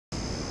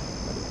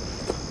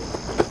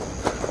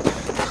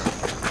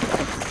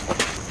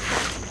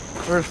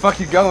Where the fuck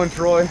you going,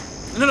 Troy?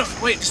 No,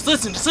 wait, just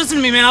listen to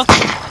me, man.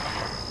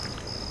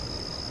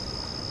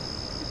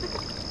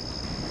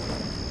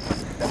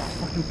 That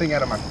fucking thing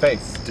out of my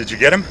face. Did you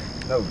get him?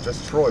 No,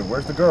 just Troy.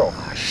 Where's the girl?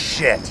 Ah,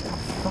 shit.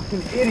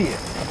 Fucking idiot.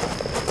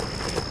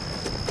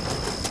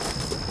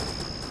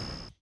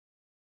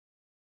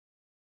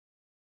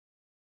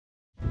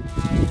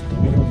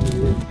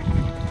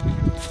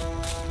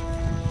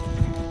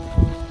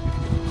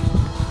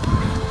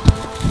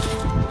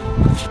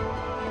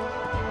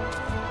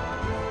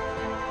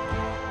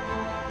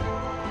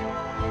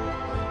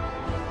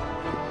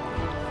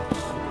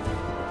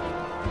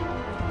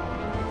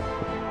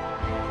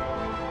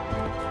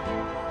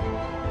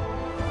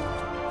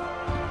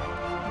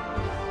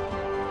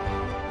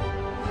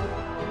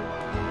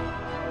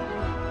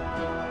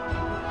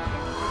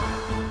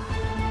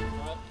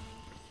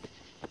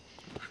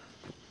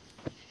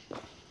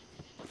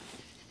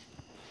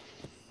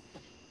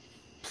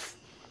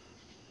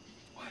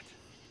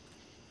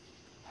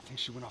 I think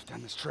she went off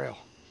down this trail.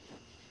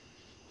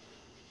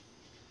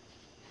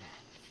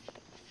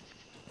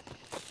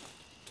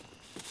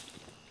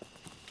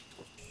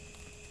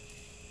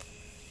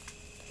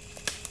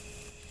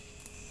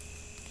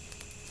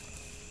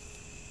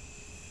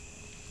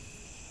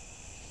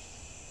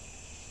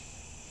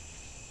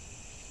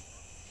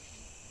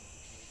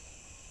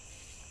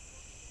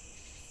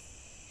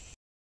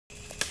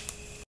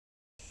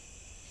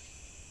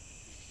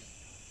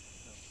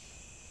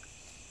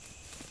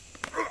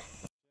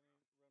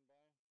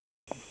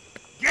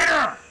 Get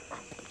her!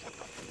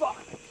 Fuck!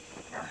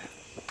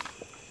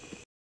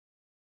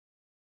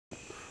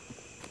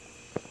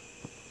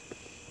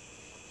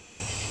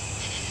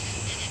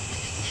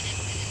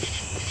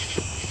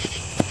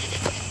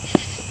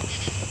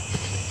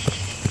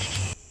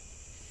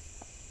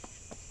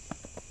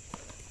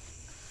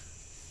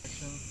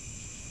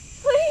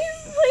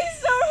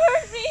 Please don't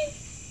hurt me.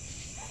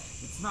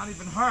 It's not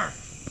even her.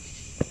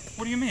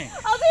 What do you mean?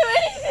 I'll do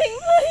anything,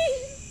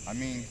 please. I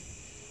mean,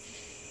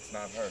 it's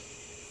not her.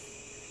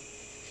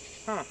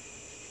 Huh.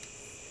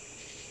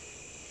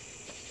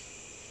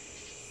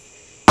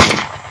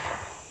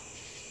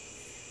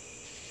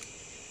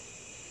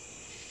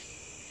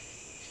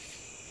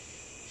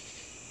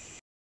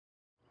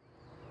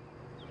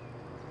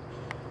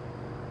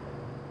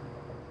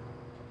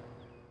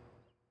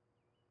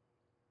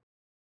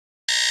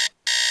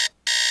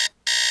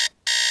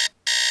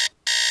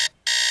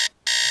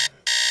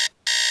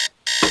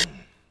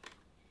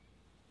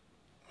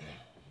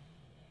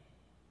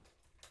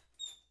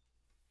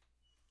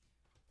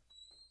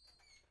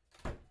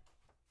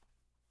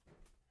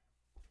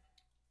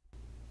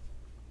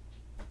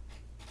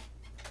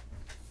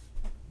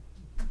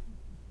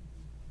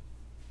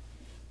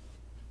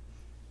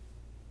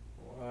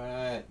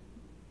 What?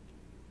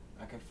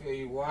 I can feel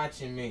you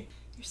watching me.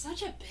 You're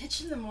such a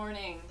bitch in the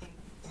morning.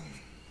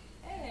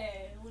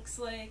 Hey, looks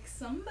like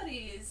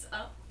somebody's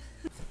up.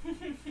 I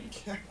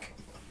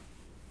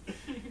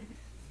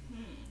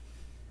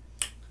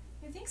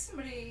think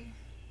somebody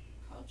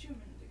called you a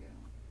minute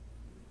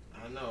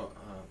ago. I know,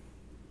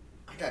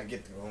 I gotta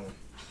get going.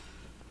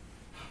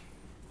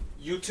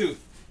 You too.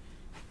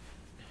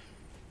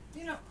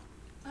 You know,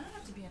 I don't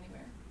have to be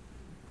anywhere.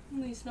 At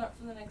least not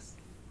for the next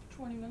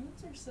 20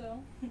 minutes or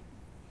so.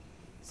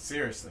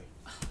 Seriously.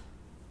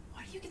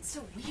 Why do you get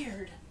so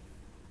weird?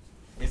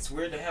 It's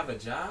weird to have a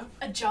job?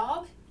 A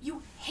job?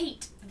 You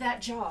hate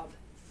that job.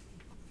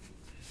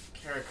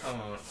 Kara, come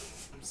on.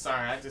 I'm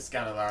sorry, I just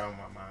got a lot on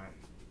my mind.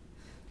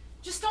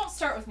 Just don't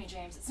start with me,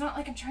 James. It's not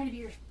like I'm trying to be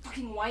your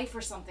fucking wife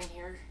or something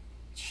here.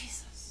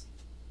 Jesus.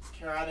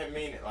 Kara, I didn't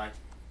mean it like...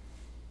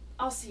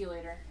 I'll see you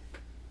later.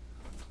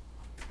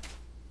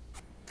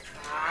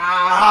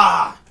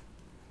 Ah!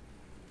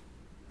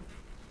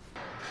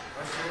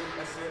 That's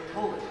it.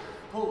 Pull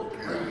it.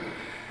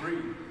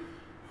 Breathe.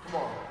 Come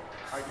on. All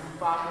right, give me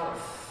 5 more.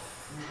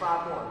 Give me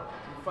 5 more.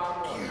 Give me 5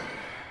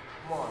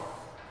 more.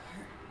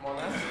 Come on,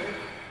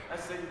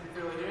 that's it. You can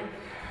feel it here.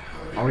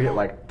 I want to get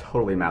like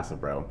totally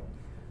massive, bro.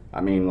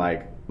 I mean,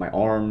 like my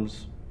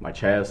arms, my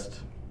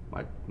chest,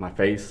 my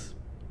face,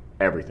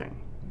 everything.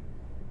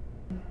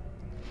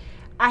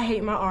 I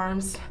hate my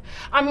arms.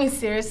 I mean,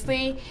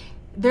 seriously,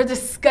 they're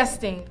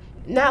disgusting.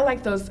 Not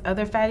like those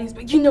other fatties,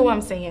 but you know what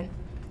I'm saying.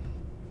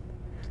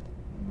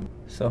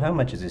 So how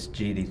much is this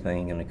GD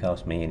thing gonna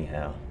cost me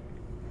anyhow?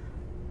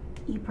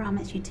 You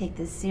promised you'd take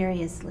this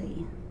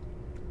seriously.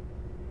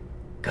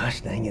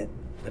 Gosh dang it.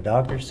 The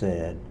doctor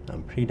said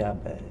I'm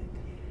pre-diabetic.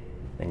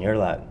 And you're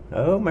like,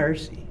 oh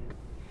mercy.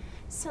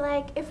 So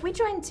like, if we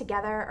join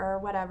together or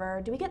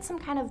whatever, do we get some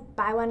kind of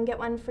buy one, get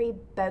one free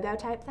BOGO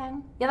type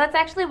thing? Yeah, that's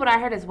actually what I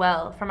heard as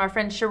well from our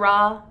friend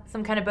Shara,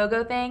 some kind of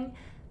BOGO thing.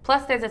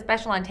 Plus there's a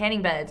special on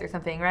tanning beds or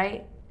something,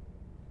 right?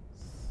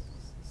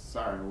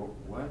 Sorry,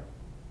 what?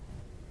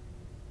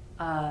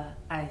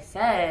 I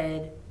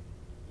said...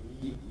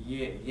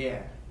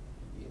 Yeah.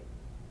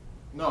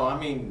 No, I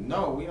mean,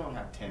 no, we don't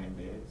have tanning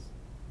beds.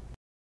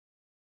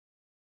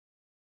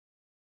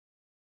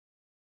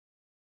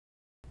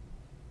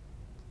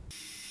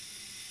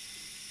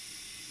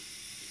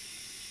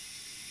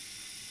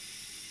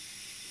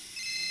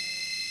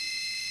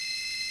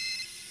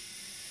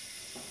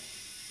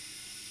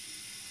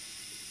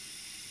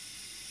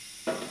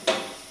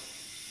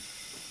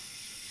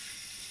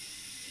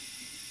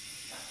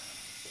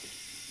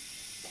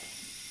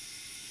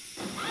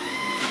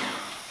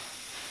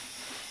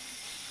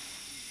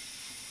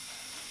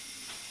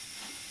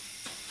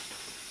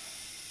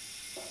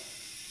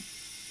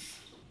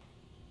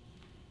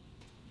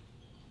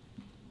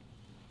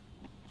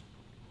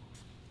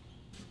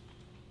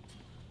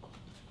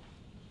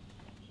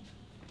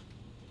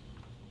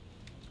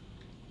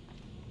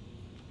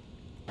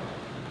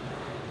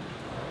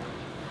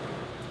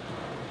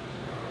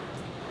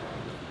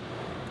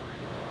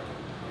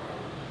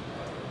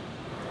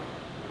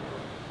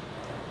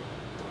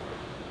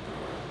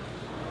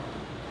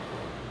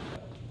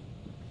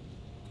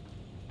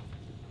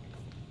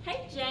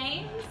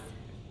 James.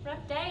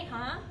 Rough day,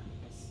 huh?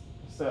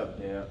 What's up,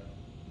 Deb?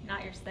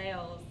 Not your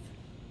sales.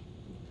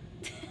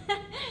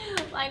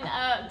 Line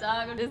up,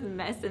 dog. I'm just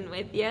messing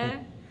with you.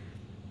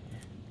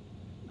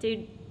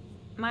 Dude,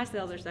 my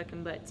sales are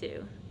sucking butt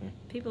too.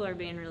 People are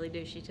being really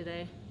douchey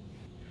today.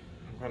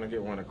 I'm gonna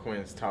get one of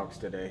Quinn's talks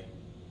today.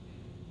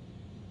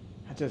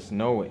 I just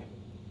know it.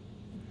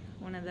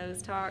 One of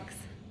those talks.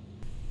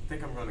 I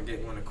think I'm gonna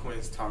get one of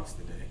Quinn's talks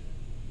today.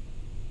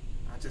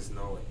 I just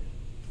know it.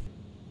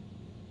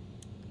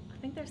 I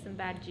think there's some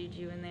bad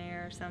juju in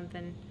there or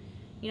something.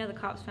 You know the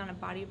cops found a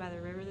body by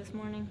the river this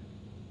morning?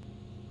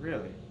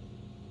 Really?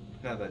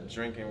 Another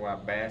drinking while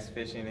bass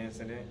fishing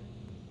incident?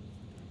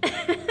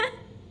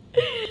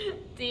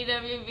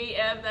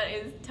 DWBF, that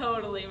is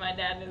totally my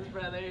dad and his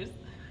brothers.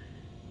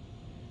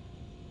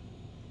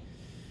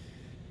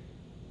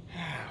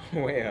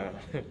 Well.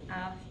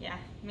 Oh, yeah,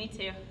 me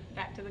too.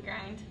 Back to the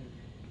grind.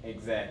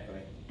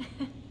 Exactly.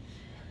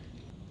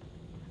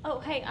 Oh,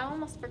 hey, I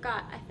almost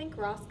forgot. I think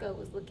Roscoe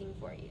was looking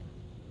for you.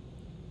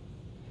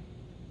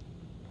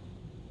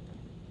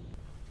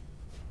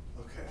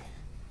 Okay.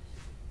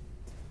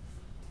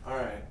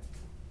 Alright.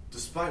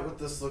 Despite what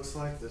this looks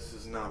like, this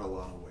is not a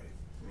lot of weight.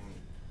 I mean,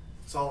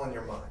 it's all in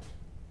your mind.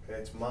 Okay,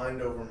 it's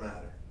mind over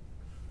matter.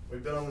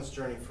 We've been on this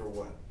journey for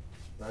what?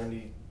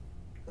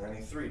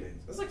 93 days.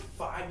 That's like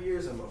 5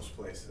 years in most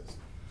places.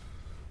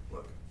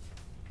 Look,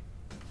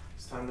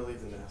 it's time to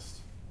leave the nest.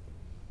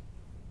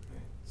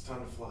 Okay, it's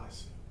time to fly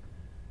soon.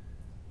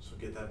 So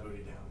get that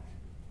booty down there.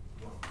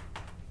 Come on.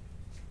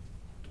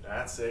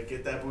 That's it.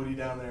 Get that booty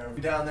down there.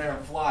 Be down there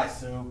and fly,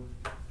 Sue.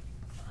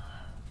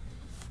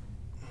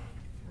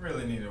 You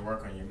really need to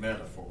work on your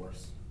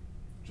metaphors.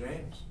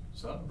 James,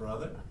 what's up,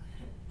 brother?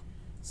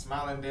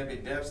 Smiling Debbie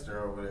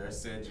Debster over there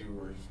said you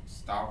were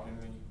stalking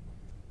me.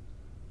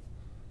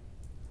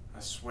 I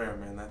swear,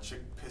 man, that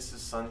chick pisses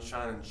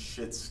sunshine and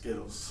shits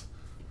Skittles.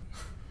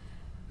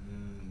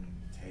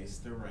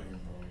 Taste the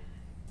rainbow.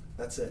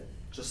 That's it.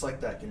 Just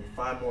like that. Give me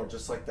 5 more,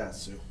 just like that,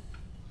 Sue.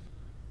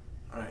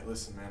 Alright,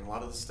 listen, man. A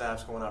lot of the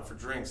staff's going out for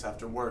drinks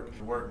after work.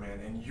 Man,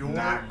 and you're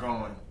not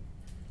going.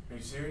 Are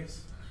you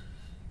serious?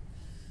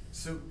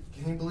 Sue,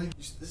 can you believe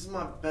this is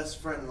my best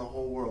friend in the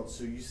whole world,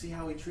 Sue. You see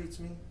how he treats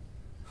me?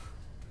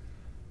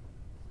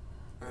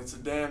 And it's a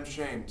damn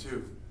shame,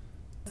 too.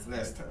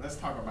 Let's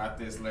talk about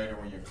this later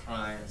when your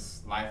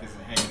client's life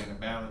isn't hanging in the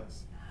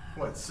balance.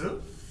 What,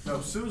 Sue?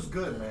 No, Sue's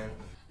good, man.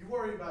 You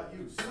worry about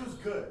you. Sue's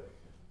good.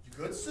 You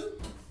good, Sue?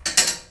 I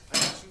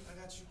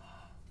got you.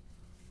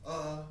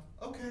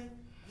 Okay.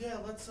 Yeah,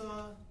 let's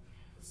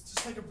just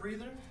take a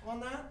breather on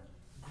that.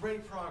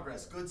 Great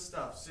progress. Good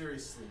stuff,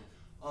 seriously.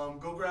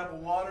 Go grab a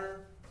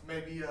water,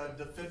 maybe a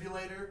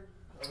defibrillator.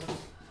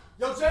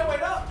 Yo, Jay,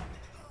 wait up!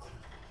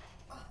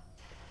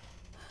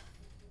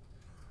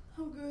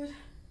 Oh, good.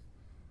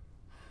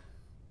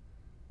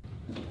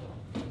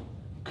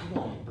 Come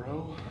on,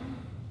 bro.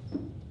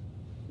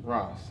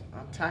 Ross,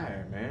 I'm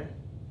tired, man.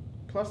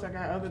 Plus, I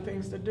got other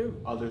things to do.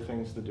 Other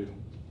things to do.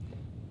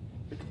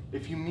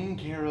 If you mean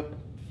Kara,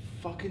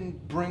 fucking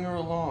bring her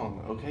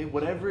along, okay?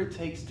 Whatever it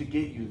takes to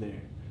get you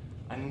there.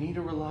 I need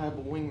a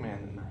reliable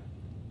wingman tonight.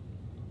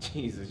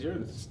 Jesus,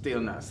 you're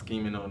still not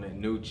scheming on that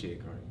new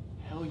chick, are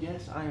you? Hell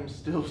yes, I am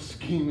still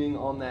scheming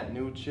on that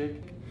new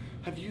chick.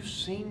 Have you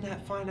seen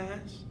that fine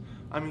ass?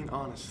 I mean,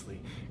 honestly,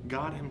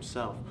 God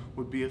himself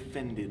would be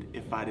offended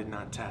if I did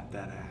not tap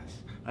that ass.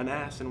 An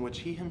ass in which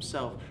he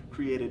himself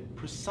created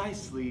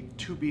precisely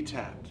to be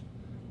tapped.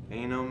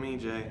 And you know me,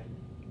 Jay,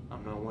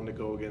 I'm not one to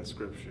go against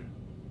scripture.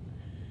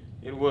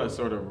 It was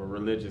sort of a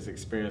religious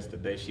experience the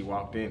day she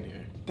walked in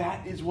here.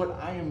 That is what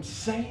I am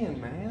saying,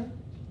 man.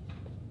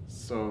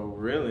 So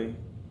really,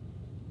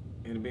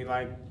 it'd be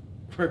like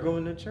we're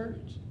going to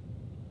church.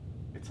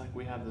 It's like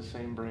we have the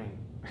same brain.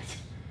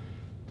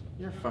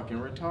 You're fucking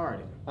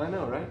retarded. I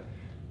know, right?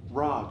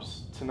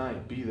 Rob's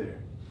tonight, be there.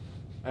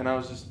 And I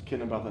was just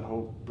kidding about that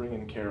whole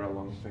bringing Kara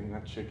along thing.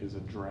 That chick is a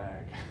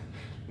drag.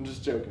 I'm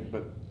just joking,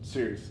 but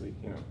seriously,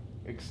 you know,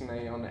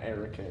 ixnay on the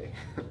Eric.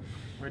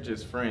 We're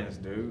just friends,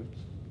 dude.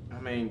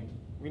 I mean,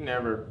 we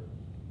never,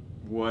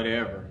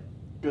 whatever.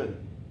 Good,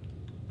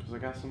 because I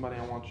got somebody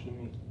I want you to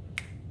meet.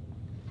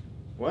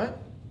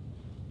 What?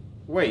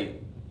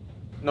 Wait.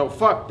 No,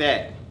 fuck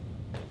that.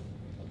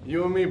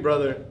 You and me,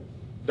 brother.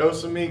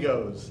 Dos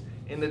amigos.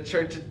 In the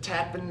church of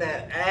tapping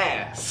that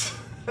ass.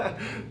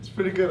 It's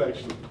pretty good,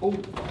 actually. Oh,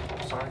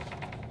 sorry.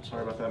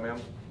 Sorry about that, ma'am.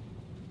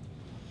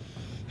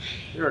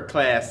 You're a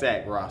class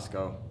act,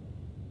 Roscoe.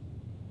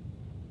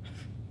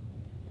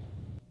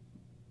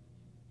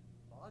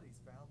 Bodies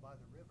found by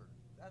the river.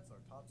 That's our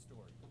top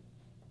story.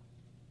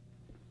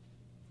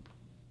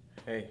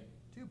 Hey.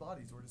 2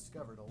 bodies were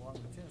discovered along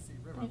the Tennessee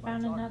River. They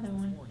found another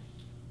one.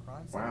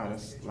 Wow,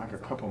 that's like a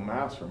couple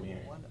miles from here.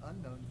 One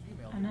unknown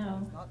female I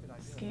know. has not been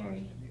identified, scary.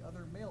 and the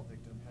other male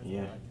victim has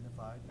Yeah. been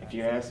identified. If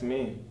you ask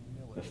me,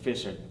 the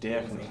fish are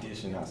definitely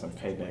dishing out some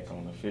payback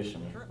on the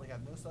fishermen. Currently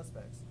have no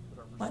suspects,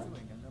 but are What?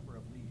 pursuing a number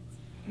of leads.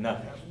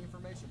 Nothing. If you have any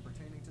information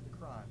pertaining to the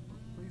crime,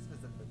 please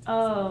visit the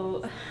Oh,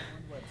 Tennessee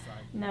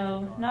website.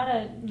 no, not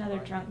another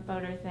drunk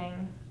boater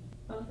thing.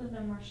 Both of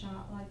them were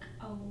shot like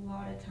a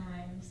lot of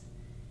times.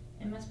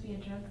 It must be a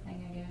drug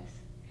thing, I guess.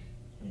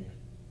 Yeah.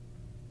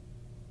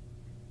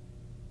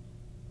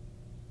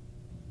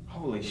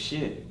 Holy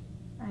shit.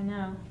 I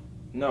know.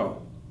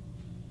 No,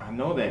 I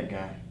know that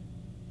guy.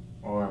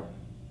 Or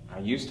I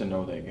used to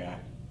know that guy.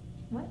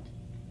 What?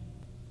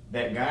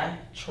 That guy,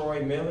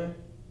 Troy Miller,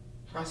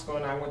 Roscoe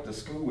and I went to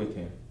school with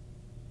him.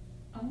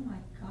 Oh my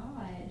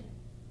god.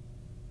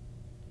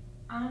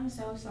 I'm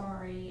so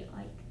sorry.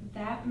 Like,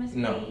 that must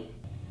No, be...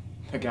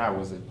 the guy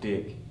was a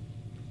dick.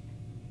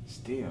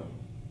 Still,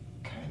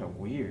 kind of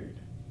weird.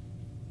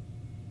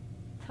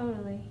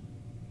 Totally.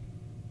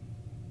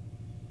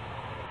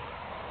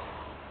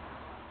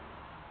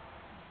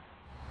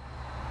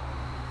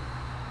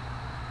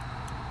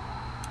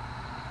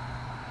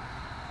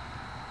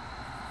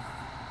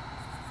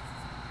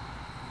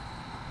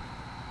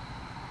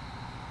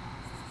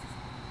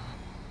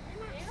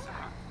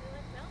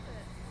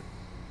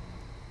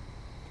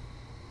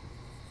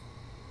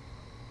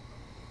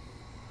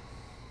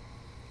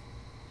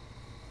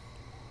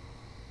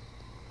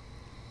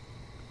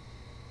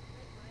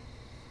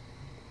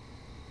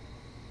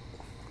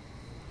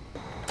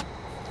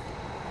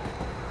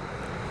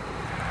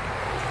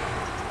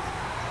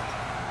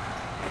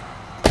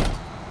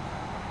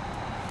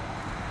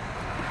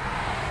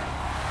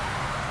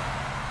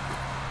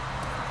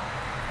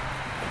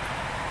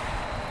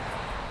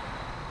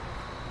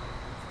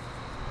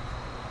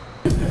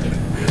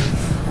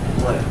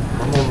 What?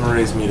 My mom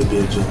raised me to be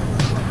a gentleman.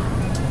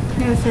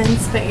 No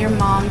offense, but your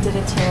mom did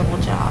a terrible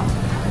job.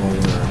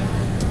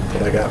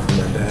 What I got from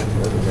my dad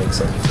more than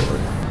makes up for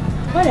it.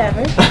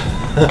 Whatever.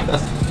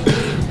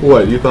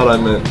 What? You thought I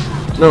meant...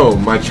 No,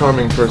 my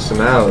charming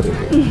personality.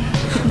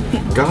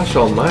 Gosh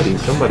almighty,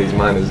 somebody's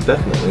mind is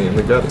definitely in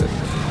the gutter.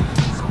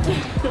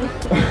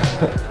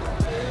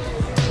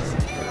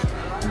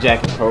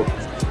 Jack and Coke.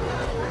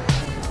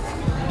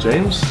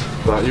 James?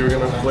 Thought you were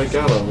gonna flake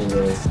out on me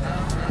there.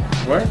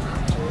 What?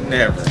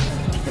 Never.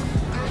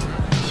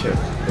 Yeah.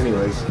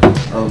 Anyways,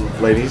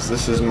 ladies,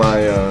 this is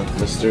my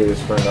mysterious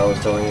friend I was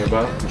telling you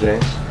about,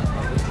 James.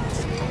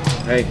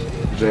 Hey.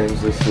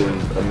 James, this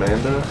is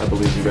Amanda. I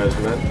believe you guys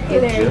met. Hey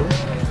there, Jim.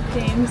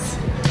 James.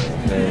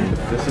 And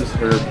this is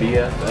her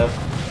BFF,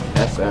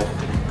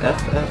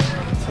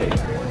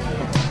 Taylor.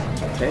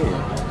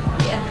 Taylor?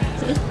 Yeah.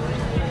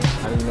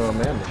 I didn't know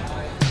Amanda.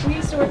 We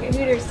used to work at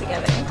Hooters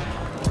together.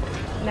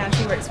 Now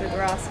she works with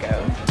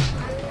Roscoe.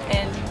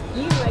 And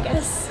you, I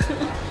guess.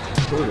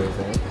 Hooters,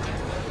 eh?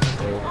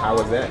 Well, how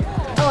was that?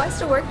 Oh, I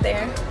still work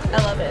there. I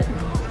love it.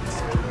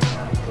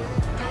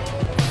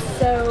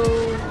 So,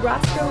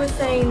 Roscoe was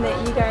saying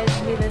that you guys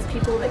knew those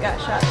people that got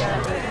shot down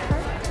at the river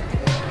park?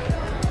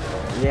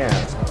 Yeah,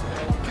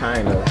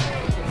 kind of.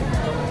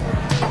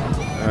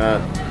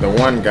 The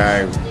one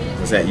guy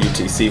was at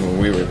UTC when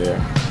we were there.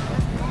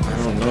 I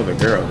don't know the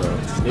girl, though.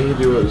 Yeah, you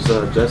do. It was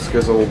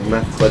Jessica's old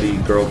meth buddy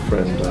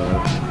girlfriend,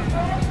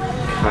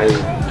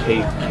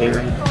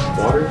 Kaylee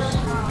Waters?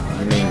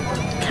 You mean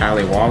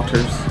Kylie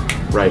Walters?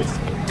 Right,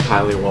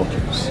 Kylie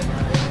Walters.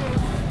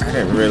 I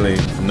didn't really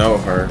know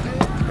her,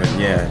 but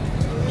yeah,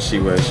 she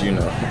was, you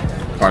know,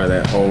 part of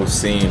that whole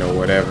scene or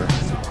whatever.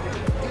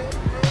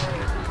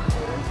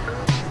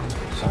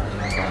 Sorry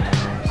about that.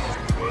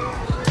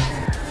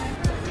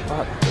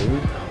 Fuck,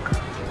 dude.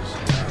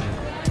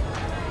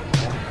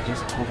 I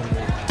just told him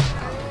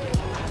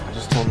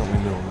that we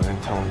knew him. I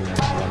didn't tell him that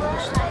we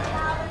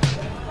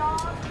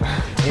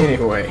knew him.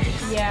 Anyway.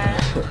 Yeah,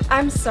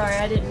 I'm sorry,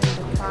 I didn't mean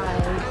to pry.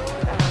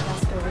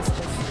 Roscoe was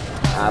just...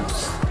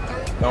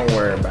 Don't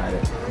worry about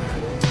it.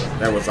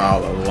 That was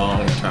all a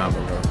long time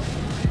ago.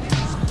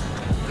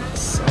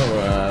 So,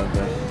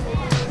 the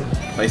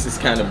place is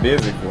kind of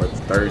busy for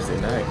Thursday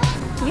night.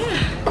 Yeah.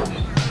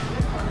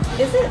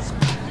 Is it?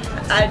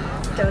 I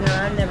don't know,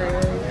 I've never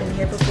really been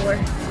here before.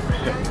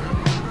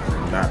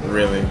 Not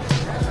really.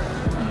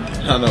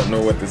 I don't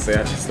know what to say.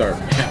 I just start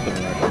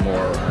yapping like a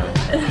moron.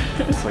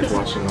 It's like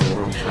watching the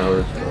world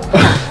tower.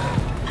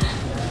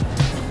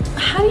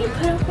 How do you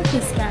put up with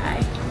this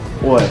guy?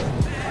 What?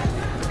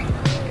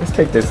 Let's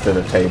take this to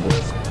the table.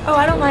 Oh,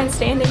 I don't mind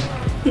standing.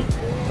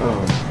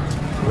 Oh,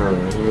 no,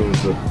 he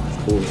means the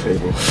pool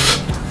table.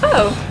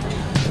 Oh.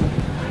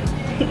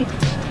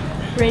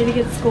 Ready to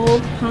get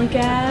schooled, punk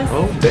ass?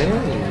 Oh, damn,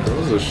 that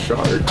was a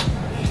shark.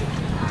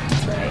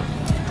 That's right.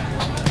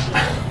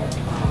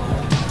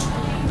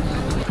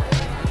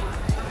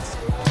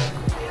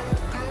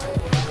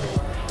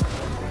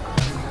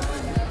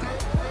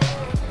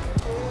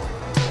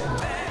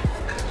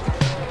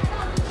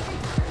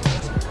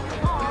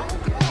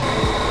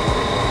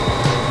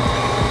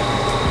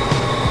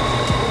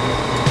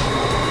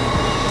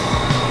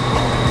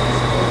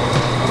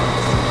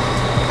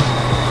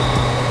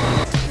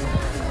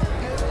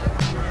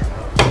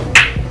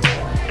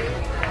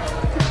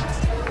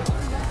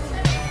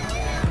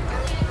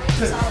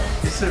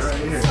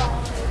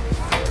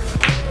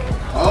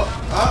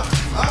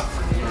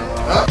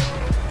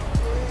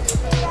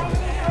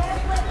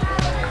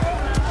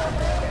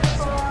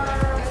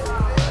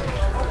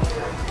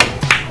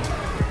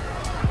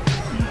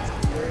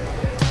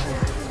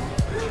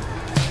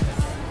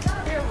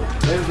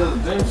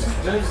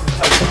 James is the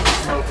type of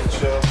smoking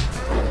show.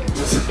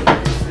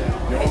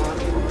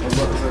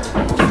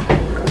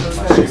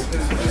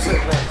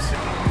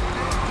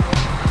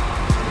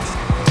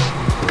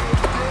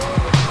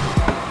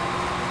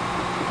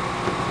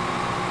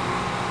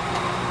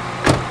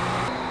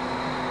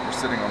 We're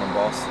sitting on them,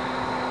 boss.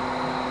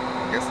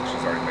 I'm guessing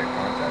she's already made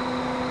contact.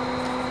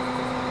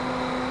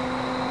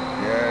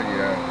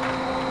 Yeah.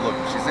 Look,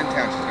 if she's in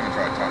town, she's gonna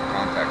try to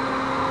contact her.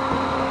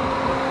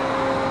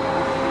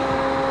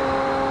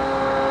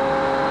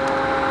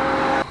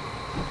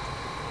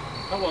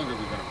 How long are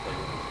we gonna play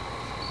with this?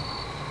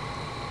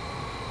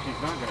 She's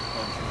not gonna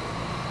come here.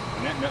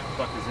 And that nut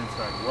fucker's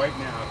inside right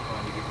now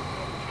trying to get with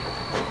another chick.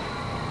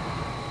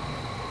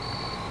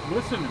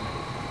 Listen to me.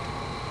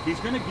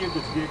 He's gonna give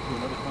this gig to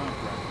another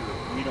contractor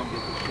if we don't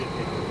get this shit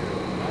taken care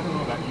of. I don't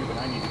know about you,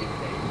 but I need to get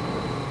paid.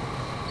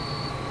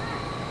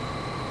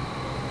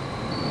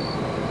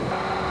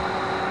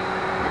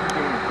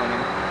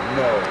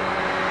 No.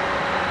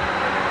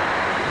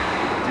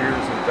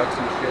 Deers and ducks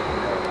and shit?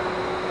 No.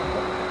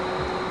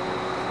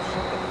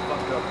 Shut the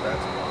fuck up,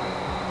 that's why.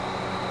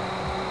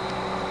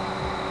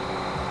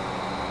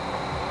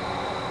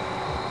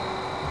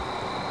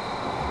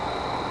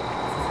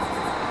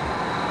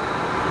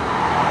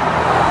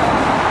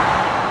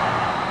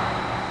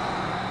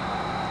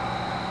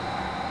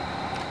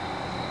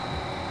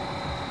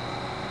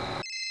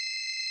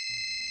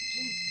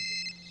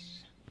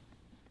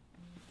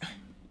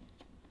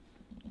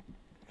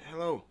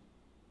 Hello?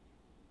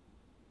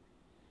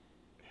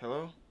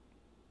 Hello?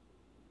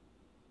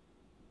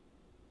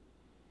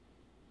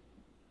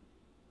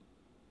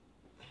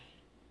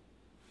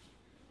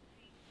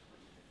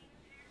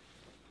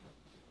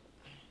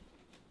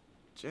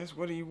 Jess,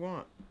 what do you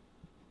want?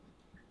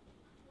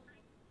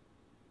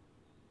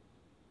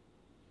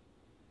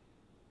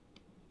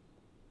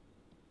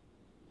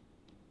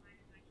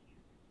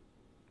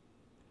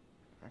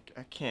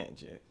 I can't,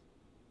 Jess.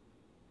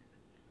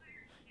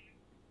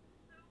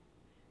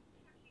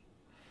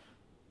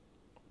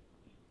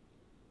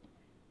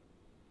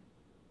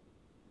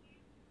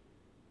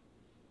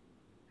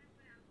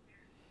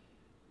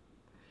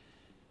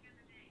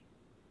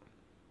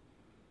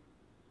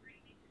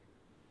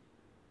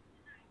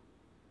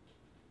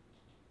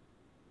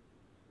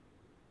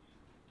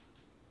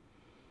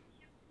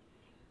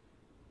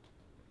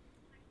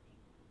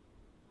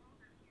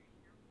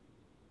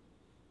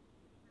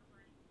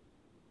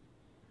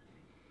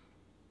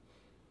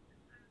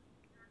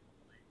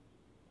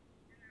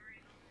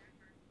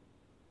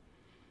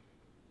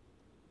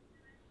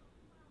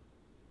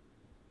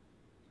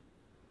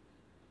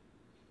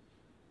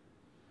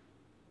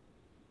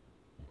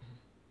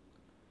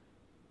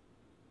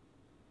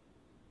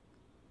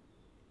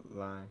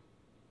 Line.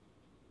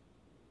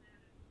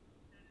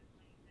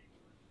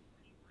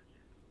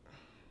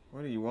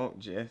 What do you want,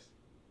 Jess?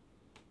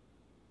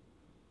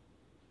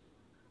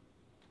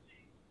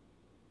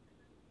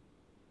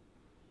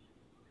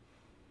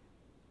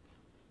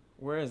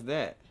 Where is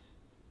that?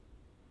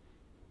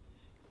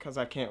 'Cause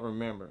I can't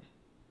remember.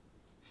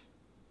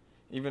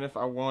 Even if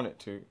I wanted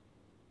to.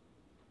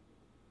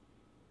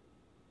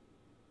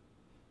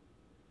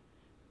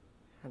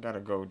 I gotta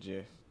go,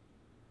 Jess.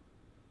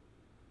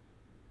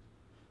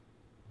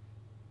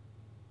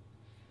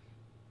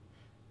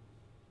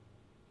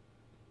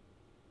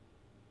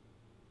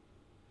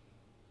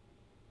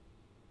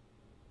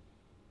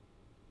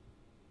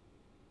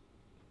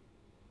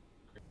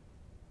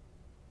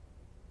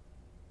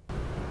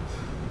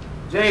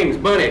 James,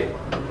 buddy,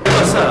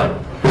 what's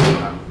up?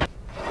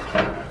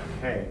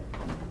 Hey,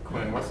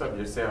 Quinn, what's up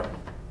yourself?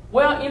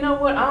 Well, you know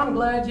what? I'm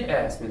glad you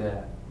asked me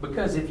that.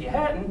 Because if you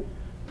hadn't,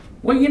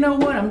 well, you know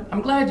what?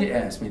 I'm glad you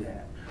asked me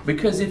that.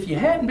 Because if you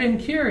hadn't been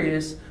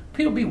curious,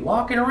 people be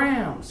walking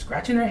around,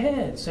 scratching their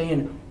heads,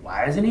 saying,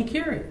 why isn't he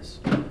curious?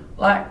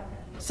 Like,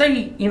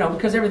 say, you know,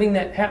 because everything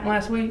that happened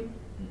last week?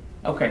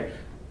 Okay,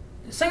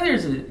 say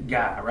there's a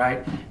guy,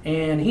 right?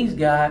 And he's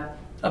got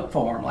a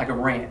farm, like a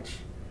ranch.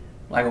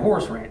 Like a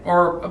horse ranch,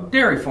 or a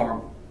dairy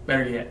farm,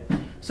 better yet.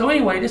 So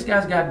anyway, this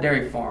guy's got a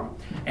dairy farm,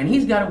 and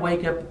he's got to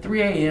wake up at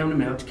 3 a.m. to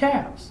milk the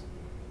cows.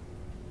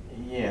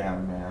 Yeah,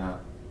 man.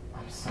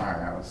 I'm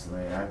sorry I was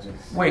late. I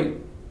just... Wait,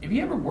 have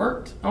you ever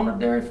worked on a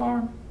dairy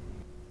farm?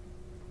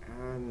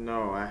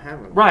 No, I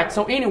haven't. Right,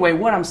 so anyway,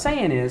 what I'm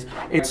saying is,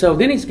 so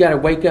then he's got to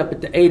wake up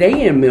at the 8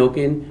 a.m.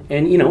 milking,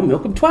 and, you know,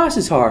 milk him twice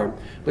as hard.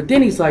 But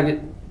then he's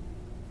like,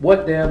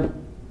 what, Deb?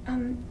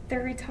 The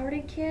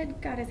retarded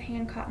kid got his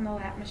hand caught in the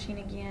lap machine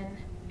again,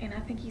 and I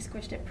think he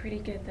squished it pretty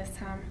good this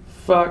time.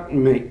 Fuck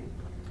me.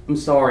 I'm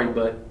sorry,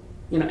 but,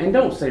 you know, and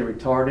don't say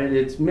retarded.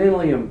 It's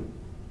mentally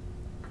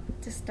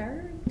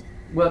disturbed?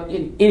 Well,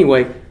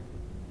 anyway,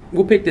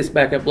 we'll pick this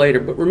back up later,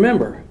 but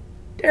remember,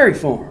 dairy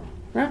farm,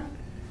 right?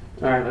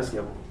 All right, let's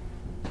go.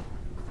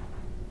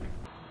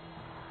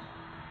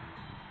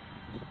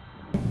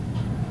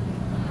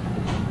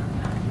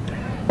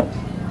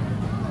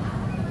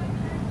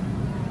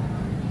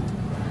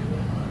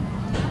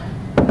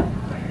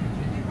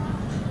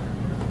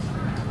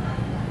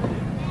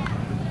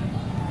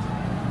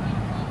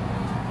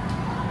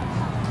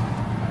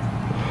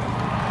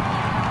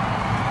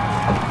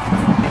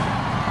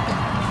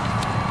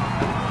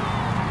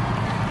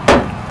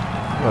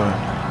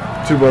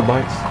 2 Bud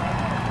Lights.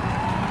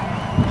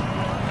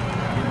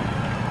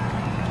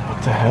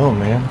 What the hell,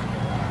 man?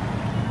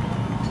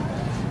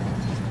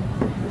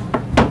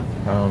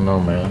 I don't know,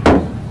 man.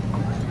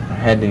 I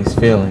had these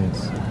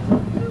feelings,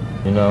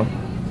 you know?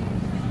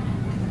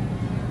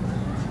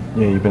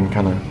 Yeah, you've been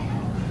kind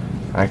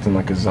of acting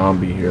like a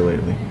zombie here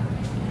lately.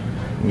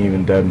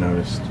 Even Deb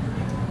noticed.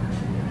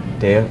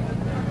 Deb?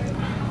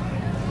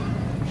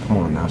 Come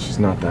on now, she's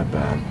not that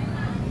bad.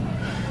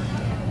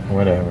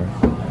 Whatever.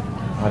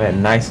 All that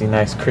nicey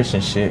nice Christian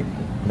shit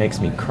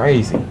makes me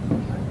crazy.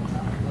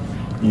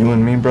 You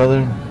and me,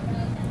 brother,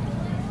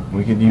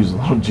 we could use a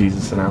little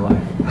Jesus in our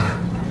life.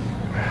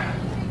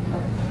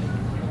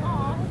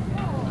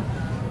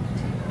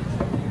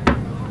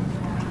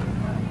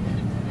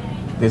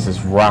 This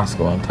is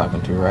Roscoe I'm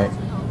talking to, right?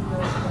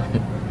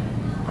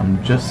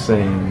 I'm just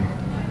saying,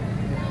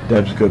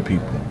 Deb's good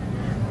people.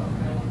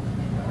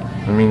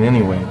 I mean,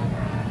 anyway,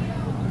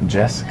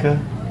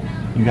 Jessica?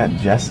 You got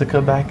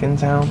Jessica back in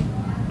town?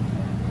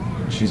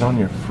 She's on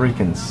your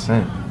freaking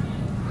scent.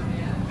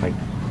 Like,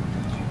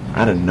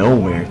 out of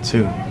nowhere,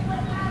 too.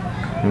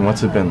 I mean,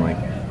 what's it been, like,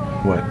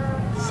 what,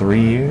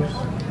 3 years?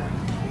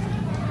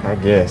 I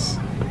guess.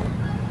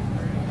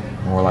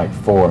 More like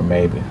 4,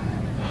 maybe.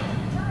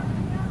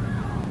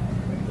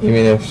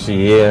 Even if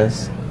she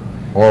is,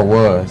 or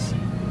was,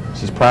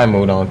 she's probably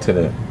moved on to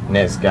the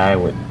next guy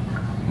with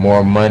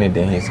more money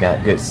than he's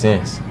got good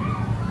sense.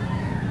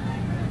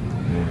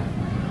 Yeah.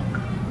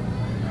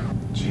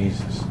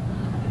 Jesus.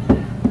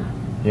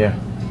 Yeah.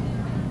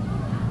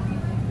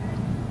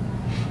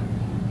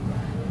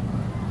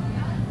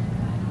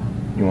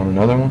 You want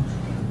another one?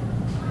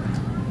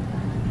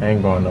 I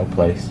ain't going no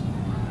place.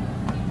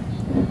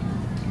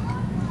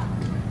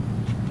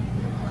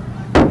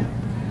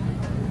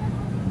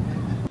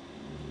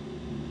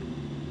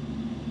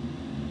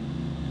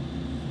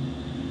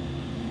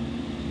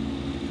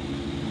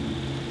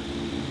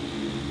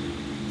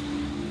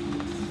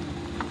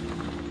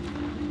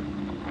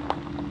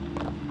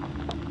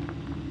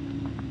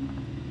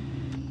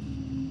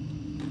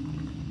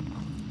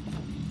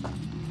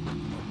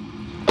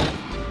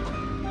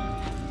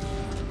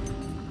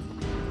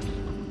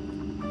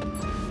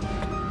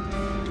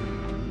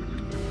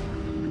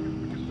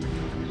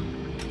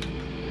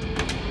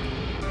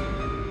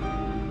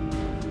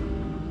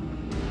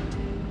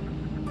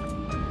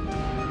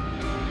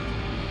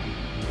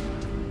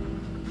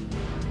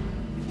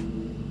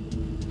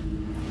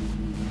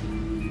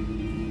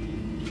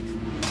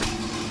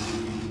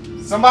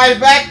 Somebody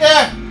back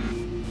there?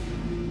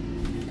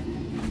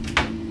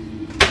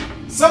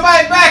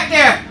 Somebody back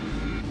there!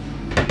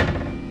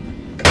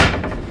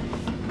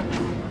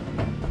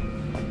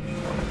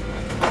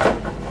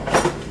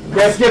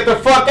 Let's get the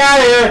fuck out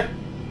of here!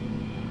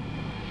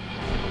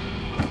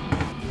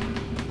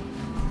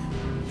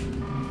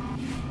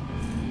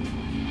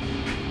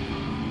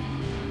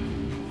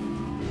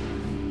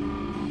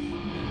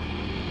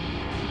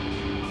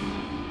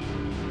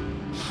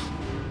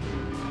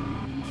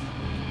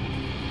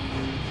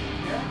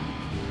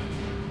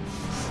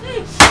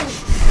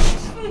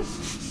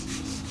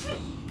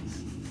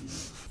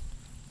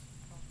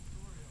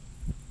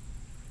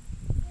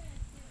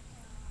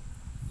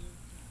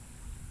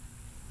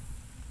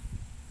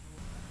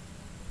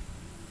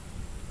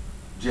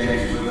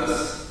 James, with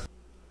us?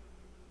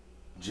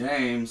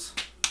 James.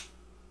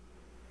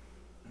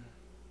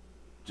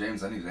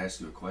 James, I need to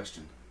ask you a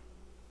question.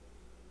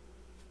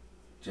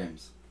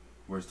 James,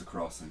 where's the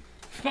crossing?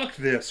 Fuck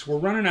this. We're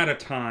running out of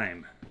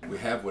time. We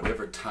have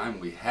whatever time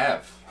we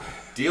have.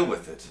 Deal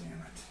with it. Damn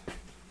it.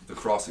 The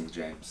crossing,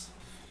 James.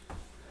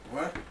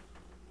 What?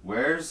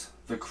 Where's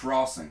the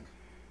crossing?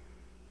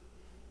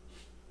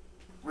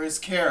 Where's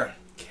Kara?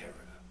 Kara.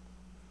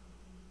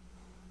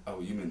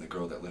 Oh, you mean the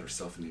girl that let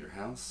herself into your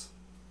house?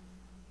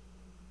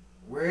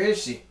 Where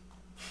is she?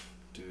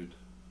 Dude,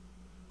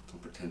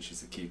 don't pretend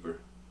she's a keeper.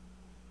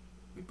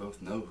 We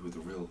both know who the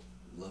real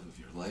love of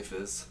your life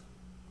is.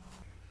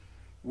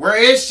 Where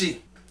is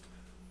she?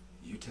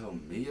 You tell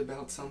me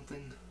about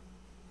something,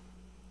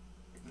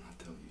 and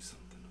I'll tell you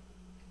something.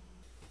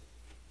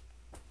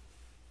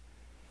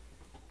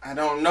 I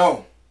don't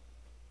know.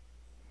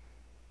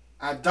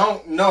 I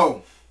don't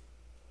know.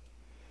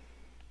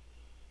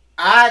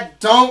 I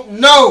don't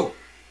know!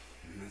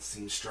 That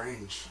seems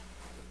strange.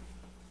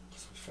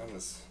 So we found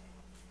this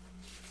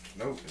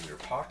note in your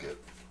pocket.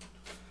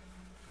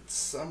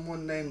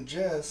 Someone named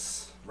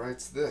Jess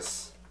writes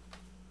this.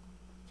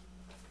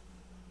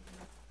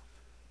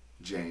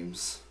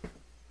 James.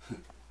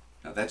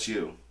 Now that's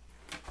you.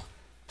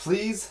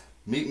 Please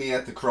meet me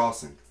at the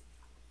crossing.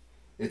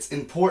 It's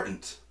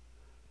important.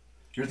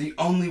 You're the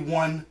only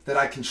one that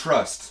I can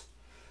trust.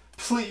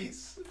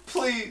 Please,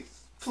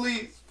 please,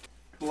 please.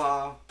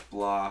 Blah,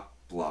 blah,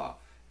 blah.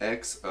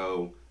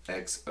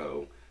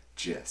 XOXO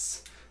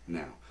Jess.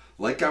 Now,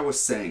 like I was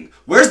saying,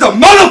 where's the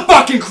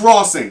motherfucking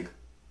crossing?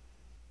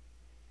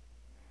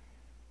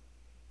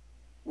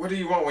 What do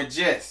you want with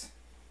Jess?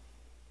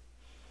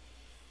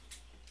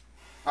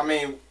 I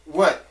mean,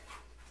 what?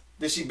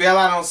 Did she bail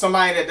out on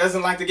somebody that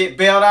doesn't like to get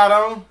bailed out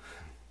on?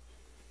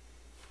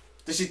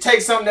 Did she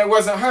take something that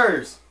wasn't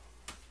hers?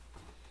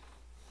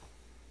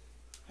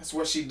 That's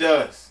what she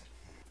does.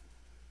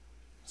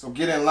 So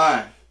get in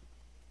line.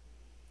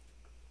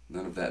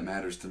 None of that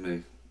matters to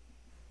me.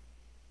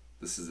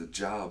 This is a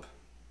job.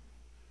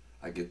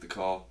 I get the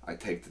call, I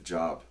take the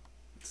job.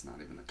 It's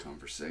not even a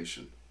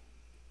conversation.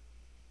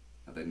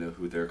 Now they know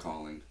who they're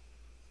calling,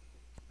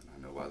 and I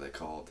know why they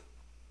called.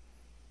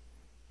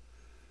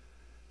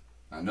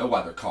 I know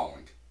why they're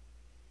calling.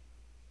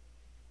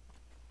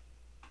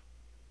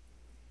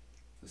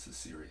 This is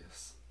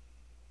serious.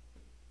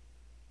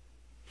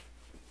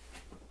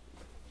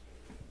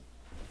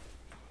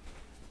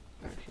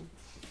 Action.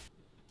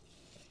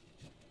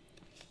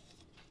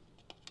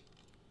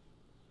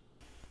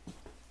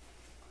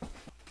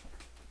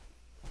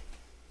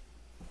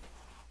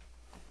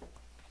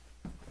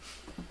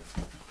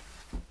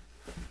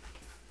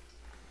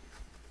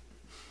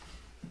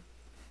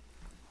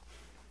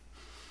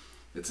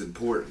 It's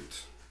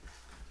important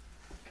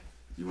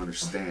you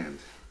understand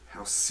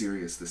how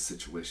serious this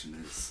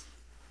situation is.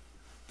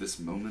 This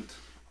moment,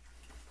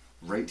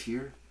 right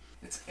here,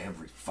 it's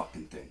every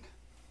fucking thing.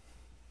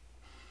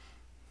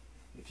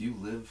 If you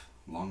live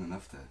long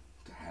enough to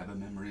have a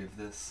memory of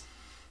this,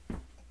 you'll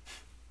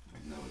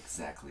know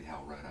exactly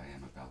how right I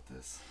am about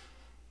this.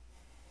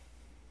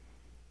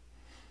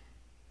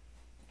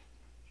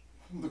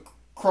 The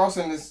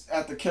crossing is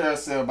at the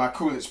carousel by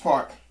Coolidge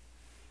Park.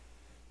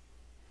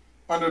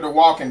 Under the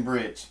walking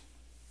bridge.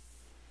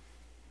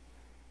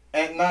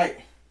 At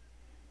night,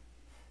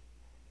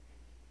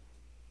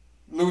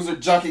 loser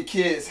junkie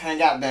kids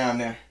hang out down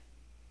there.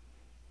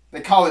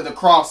 They call it the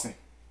crossing.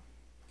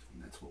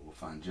 And that's where we'll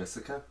find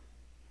Jessica?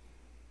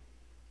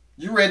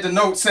 You read the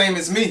note same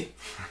as me.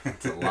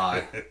 It's a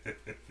lie.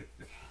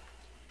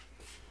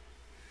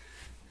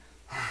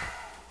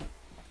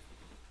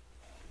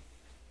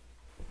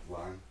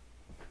 Lying.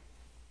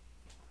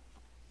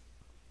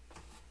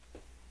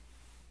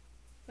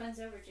 Fun's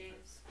over,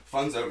 James.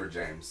 Fun's over,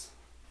 James.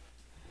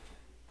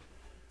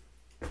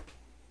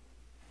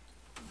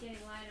 Getting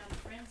light on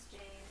friends,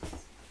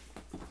 James.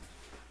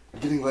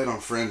 Getting late on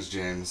friends,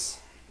 James.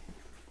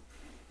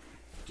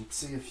 Let's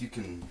see if you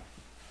can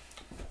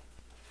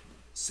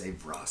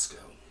save Roscoe.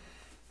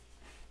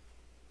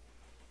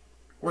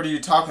 What are you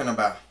talking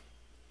about?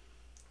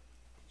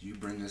 You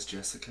bring us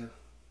Jessica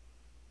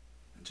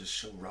and just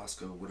show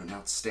Roscoe what an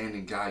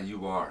outstanding guy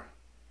you are.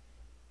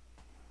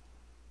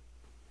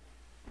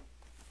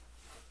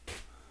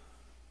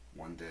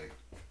 One day.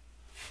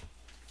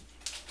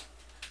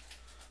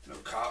 No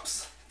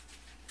cops.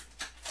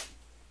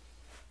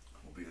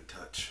 We'll be in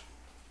touch.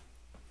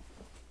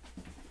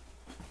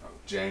 Oh,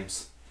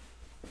 James.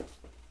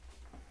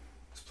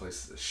 This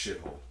place is a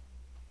shithole.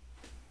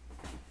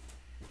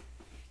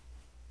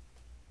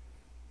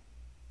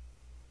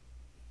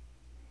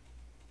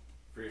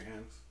 For your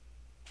hands.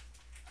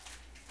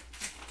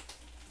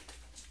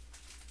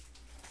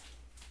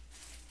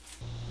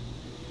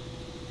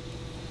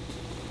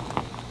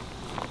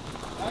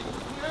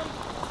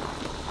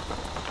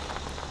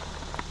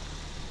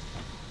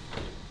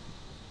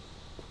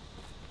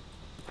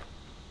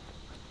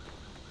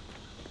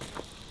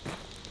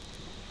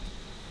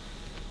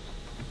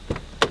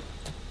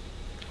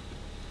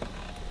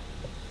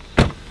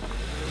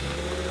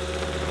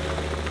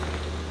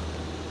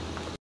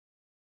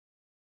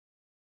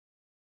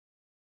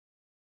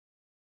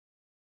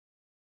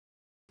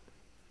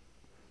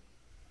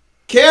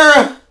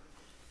 Kara!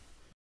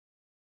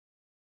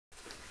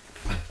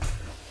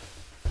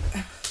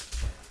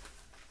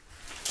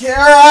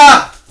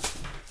 Kara!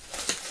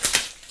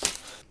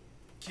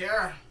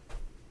 Kara!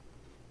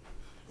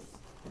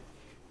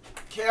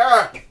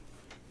 Kara!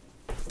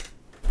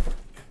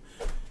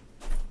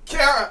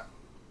 Kara!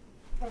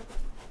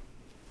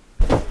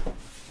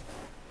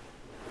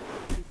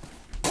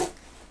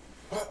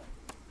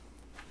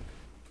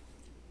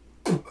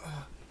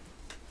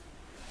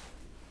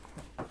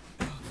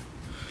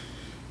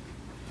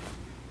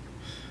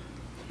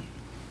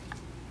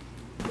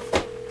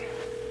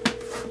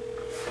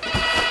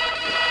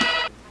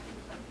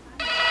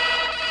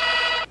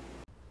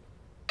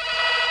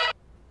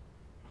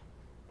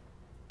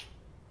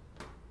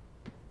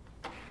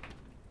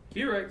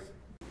 Q-Rex.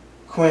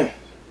 Quinn.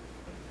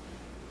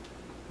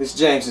 It's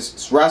James.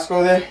 Is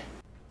Roscoe there?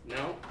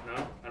 No,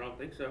 I don't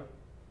think so.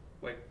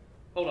 Wait,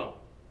 hold on.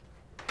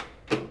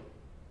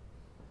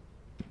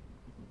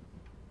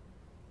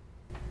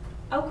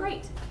 Oh,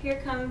 great. Here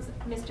comes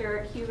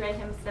Mr. Q Ray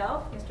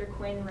himself, Mr.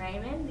 Quinn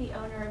Raymond, the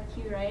owner of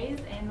Q Rays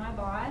and my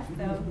boss,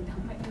 so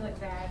don't make me look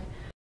bad.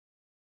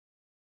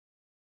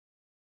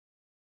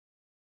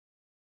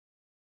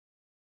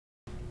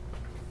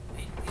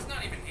 He's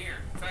not even here.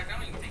 In fact, I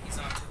don't even think he's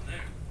on till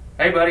noon.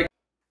 Hey, buddy.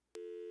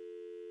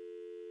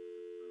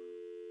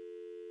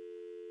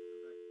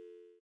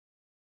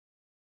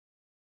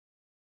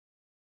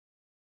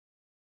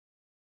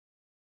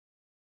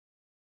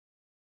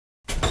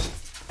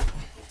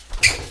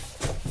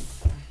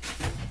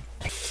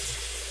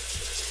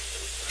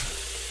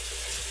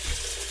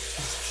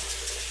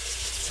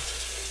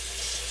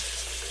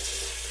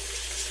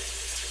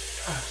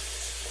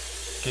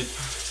 Get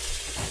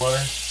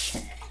water.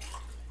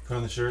 Put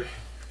on the shirt.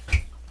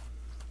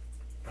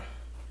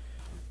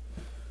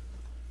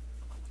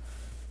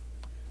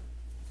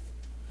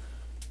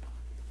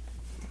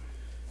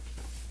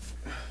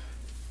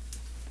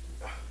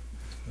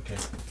 Okay,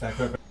 back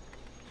up.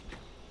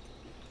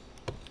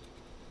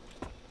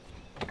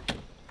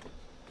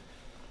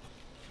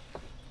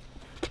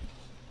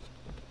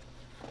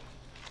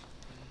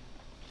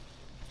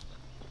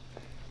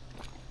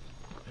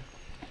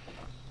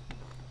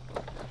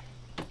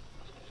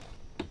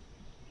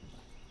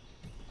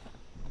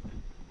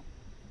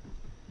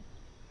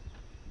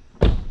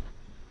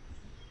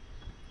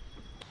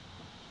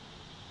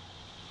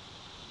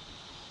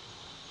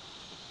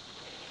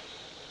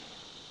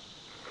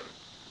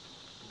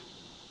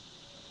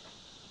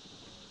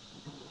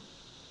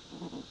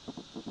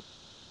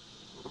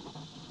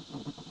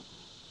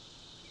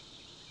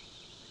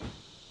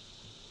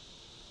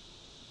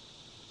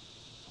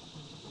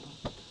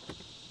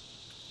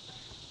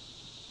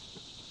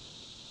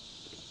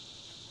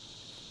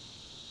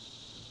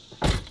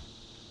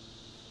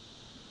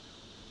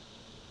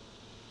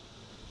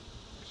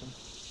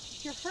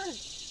 You're hurt.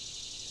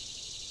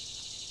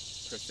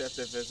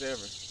 Perceptive as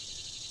ever.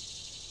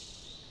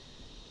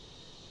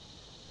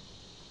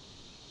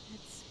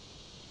 It's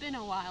been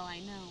a while, I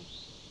know.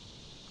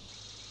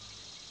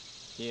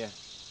 Yeah.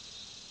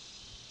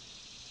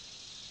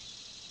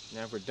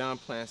 Now if we're done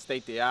playing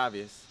state the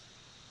obvious,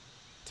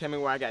 tell me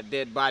why I got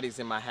dead bodies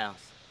in my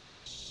house.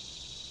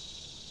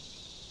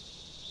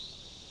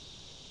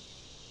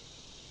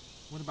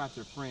 What about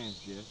your friends,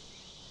 Jess?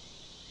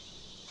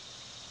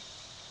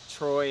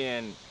 Troy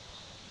and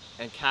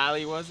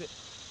Kylie, was it?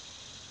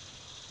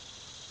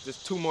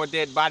 Just 2 more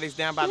dead bodies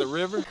down by the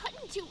river? We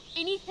couldn't do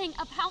anything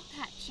about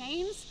that,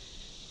 James.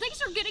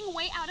 Things are getting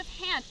way out of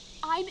hand.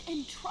 I'm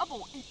in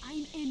trouble, and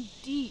I'm in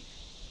deep.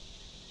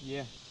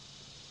 Yeah.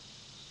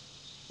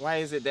 Why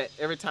is it that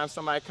every time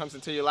somebody comes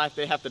into your life,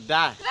 they have to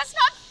die? That's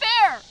not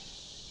fair!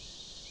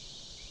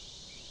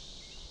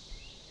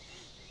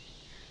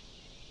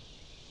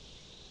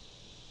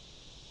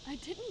 I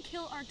didn't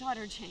kill our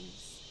daughter,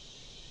 James.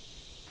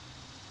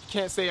 You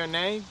can't say her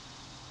name?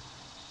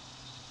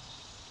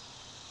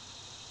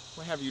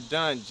 What have you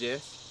done,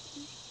 Jess?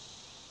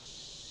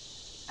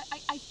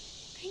 I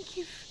think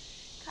you've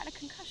got a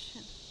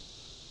concussion.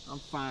 I'm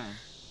fine.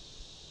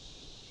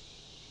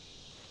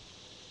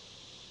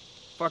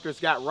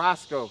 Fuckers got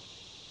Roscoe.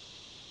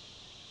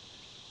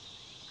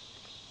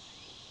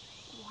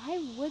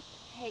 Why would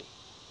they?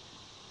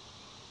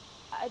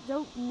 I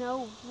don't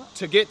know.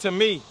 To get to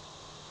me.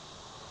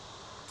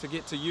 To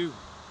get to you.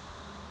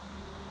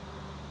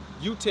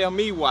 You tell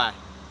me why.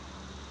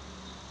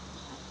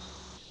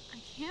 I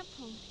can't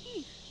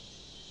believe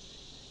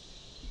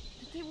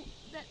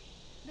that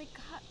they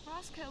got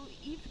Roscoe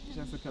even.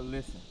 Jessica,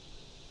 listen.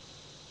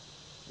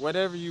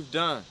 Whatever you've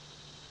done,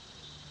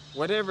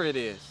 whatever it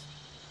is,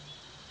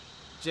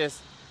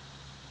 just,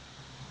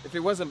 if it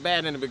wasn't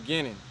bad in the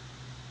beginning,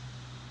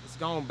 it's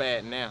gone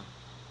bad now.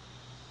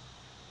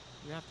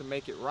 You have to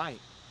make it right.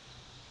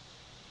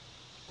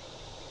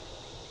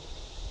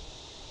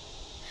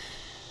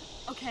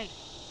 Okay.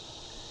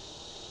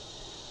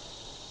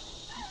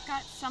 I've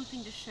got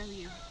something to show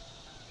you.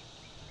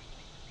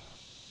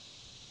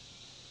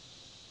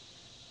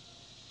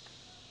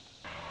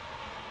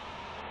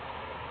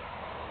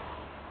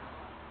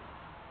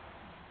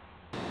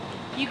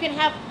 You can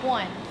have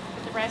one.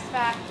 Put the rest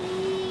back.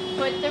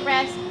 Put the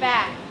rest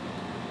back.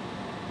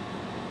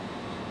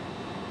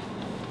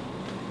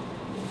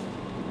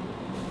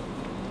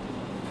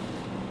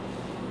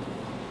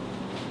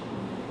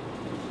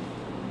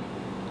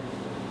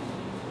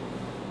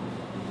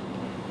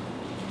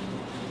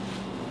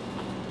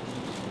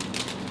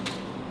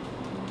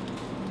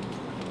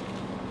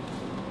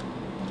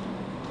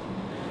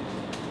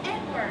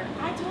 Edward,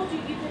 I told you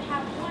you could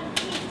have one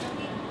piece, so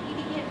we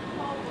need to get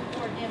home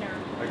before dinner.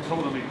 I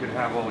told him he could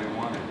have all he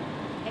wanted.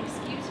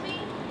 Excuse me?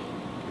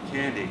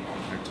 Candy.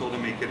 I told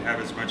him he could have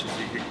as much as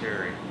he could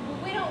carry. Well,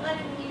 we don't let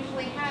him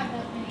usually have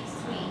that many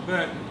sweets.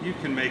 But you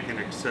can make an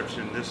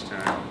exception this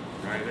time,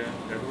 right,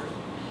 Edward?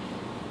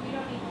 We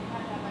don't even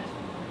have that much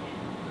before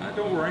dinner.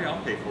 Don't worry,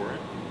 I'll pay for it.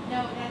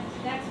 No,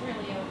 that's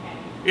really okay.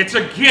 It's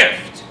a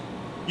gift.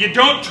 You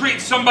don't treat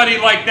somebody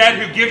like that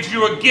who gives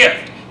you a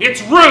gift.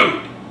 It's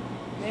rude.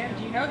 There,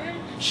 do you know him?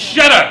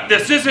 Shut up.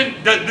 This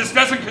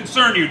doesn't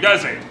concern you,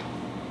 does it?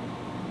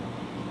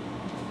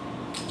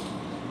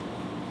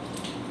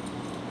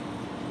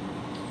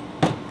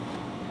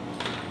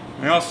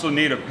 I also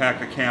need a pack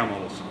of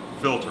Camels,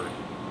 filtered.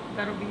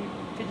 That'll be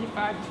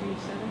 55.27.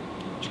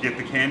 Did you get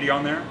the candy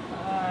on there?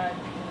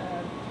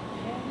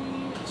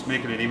 Candy. Let's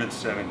make it an even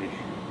 70. Okay.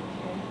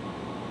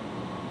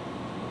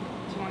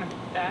 Do you want a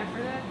bag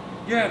for that?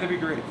 Yeah, that'd be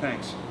great.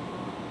 Thanks.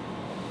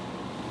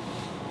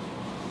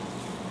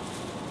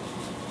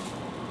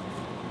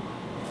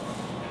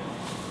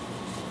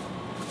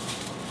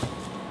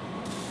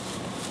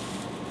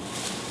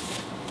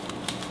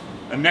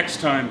 And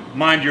next time,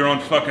 mind your own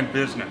fucking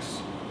business.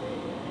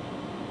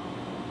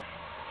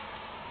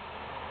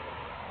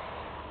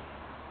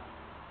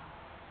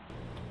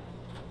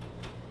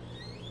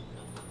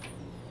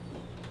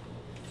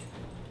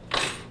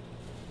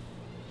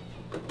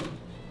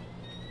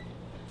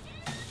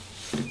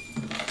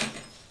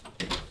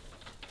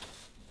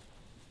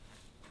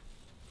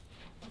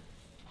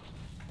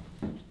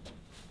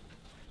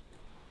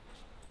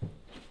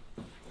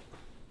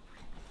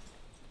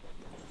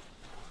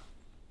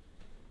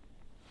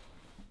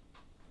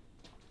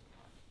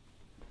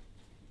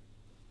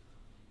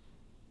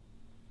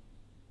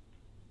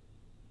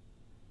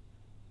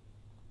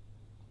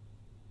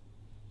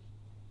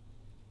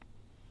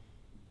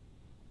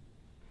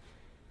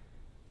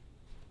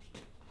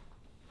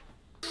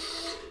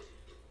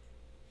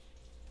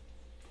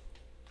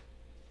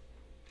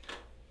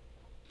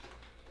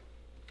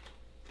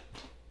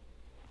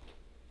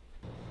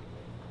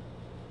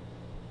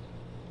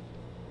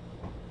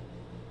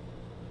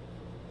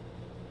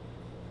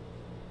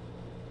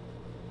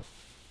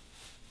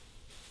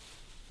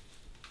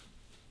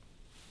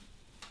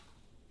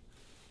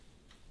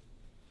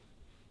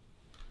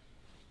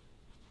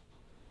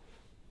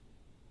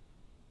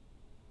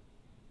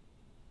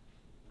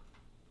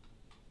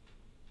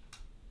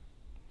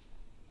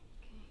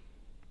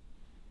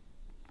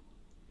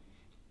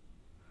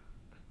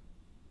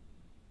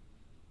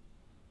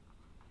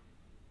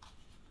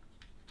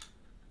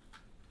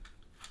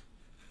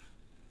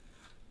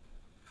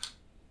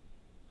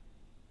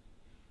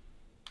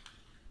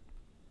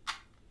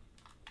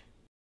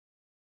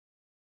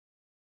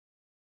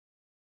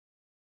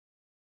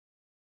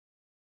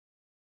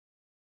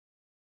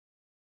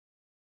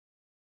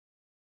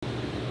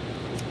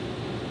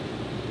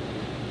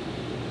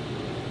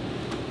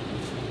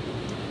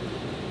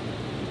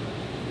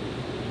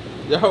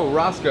 Yo,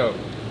 Roscoe.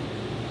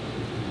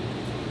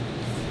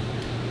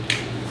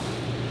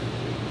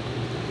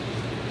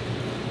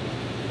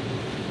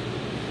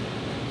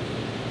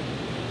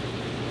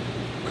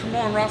 Come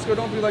on, Roscoe,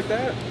 don't be like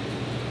that.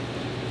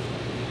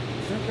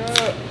 Drink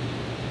up.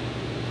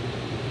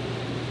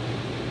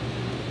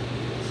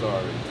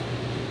 Sorry.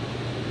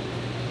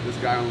 This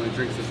guy only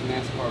drinks this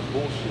NASCAR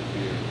bullshit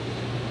beer.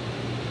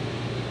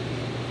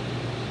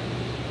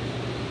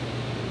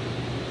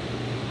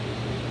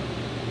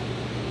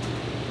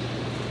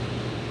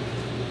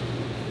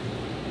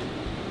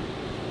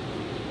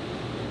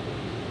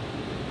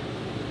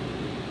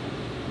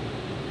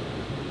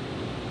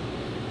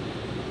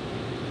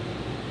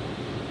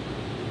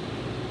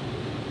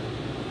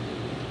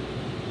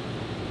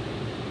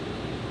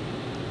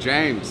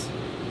 James.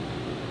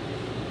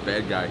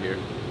 Bad guy here.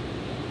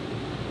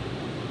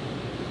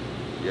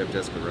 You have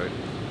Jessica, right?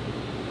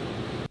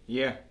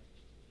 Yeah.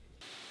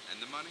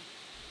 And the money?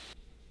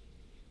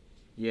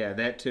 Yeah,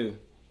 that too.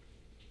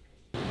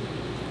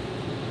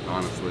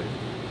 Honestly,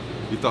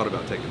 you thought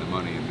about taking the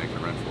money and making a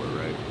run for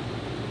it, right?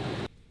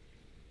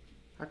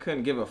 I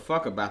couldn't give a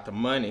fuck about the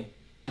money.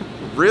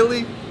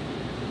 Really?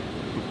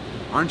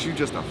 Aren't you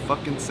just a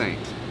fucking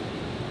saint?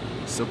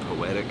 So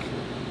poetic,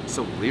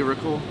 so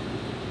lyrical.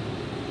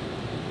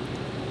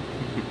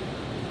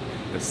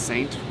 The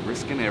saint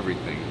risking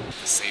everything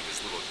to save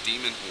his little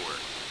demon whore.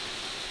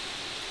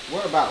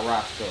 What about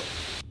Roscoe?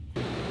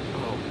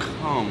 Oh,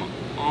 come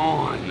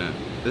on.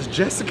 Does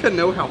Jessica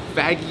know how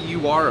faggy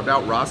you are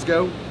about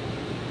Roscoe?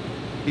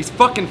 He's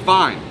fucking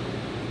fine.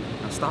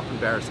 Now stop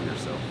embarrassing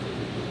yourself.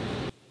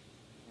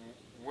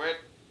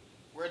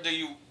 Where do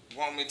you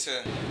want me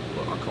to?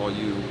 Look, I'll call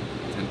you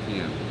 10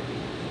 p.m.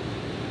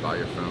 by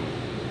your phone.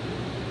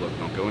 Look,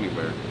 don't go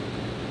anywhere.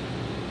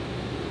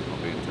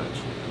 I'll be in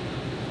touch.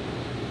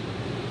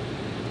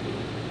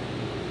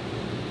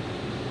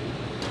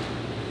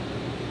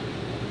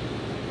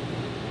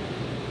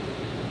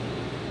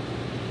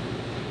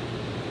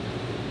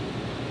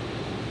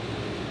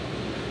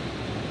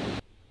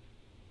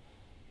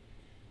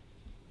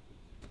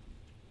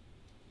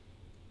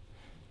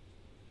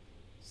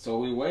 So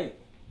we wait.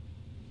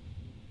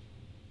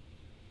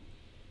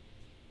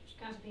 There's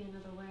got to be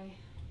another way.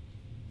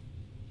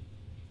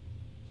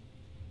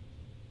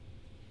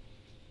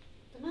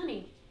 The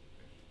money.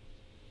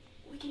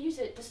 We can use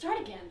it to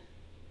start again.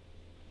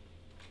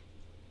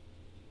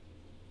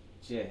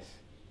 Jess,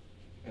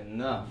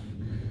 enough.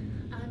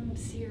 I'm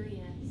serious.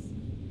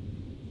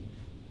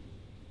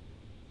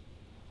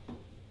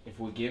 If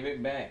we give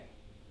it back,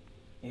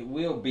 it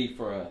will be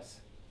for us.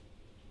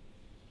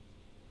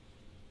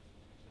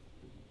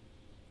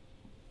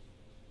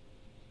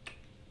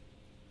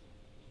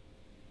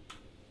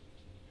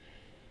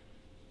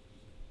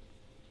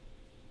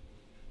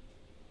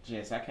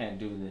 Jess, I can't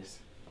do this.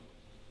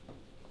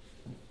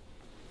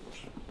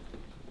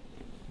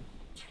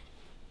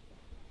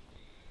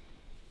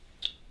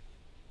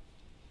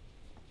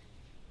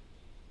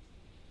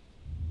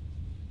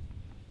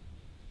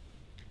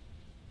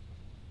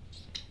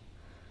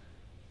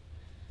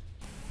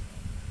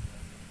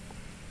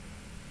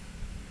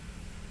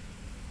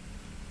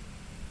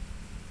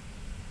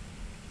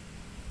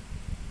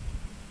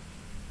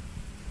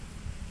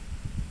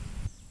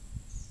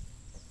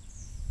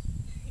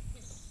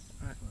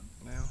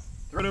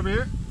 Right over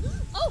here.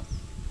 Oh!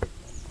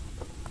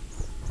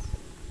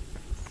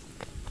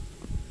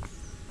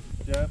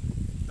 Jeff.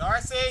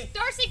 Darcy!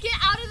 Darcy, get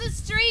out of the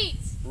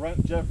streets!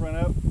 Jeff, run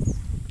up.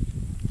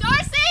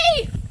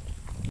 Darcy! Darcy!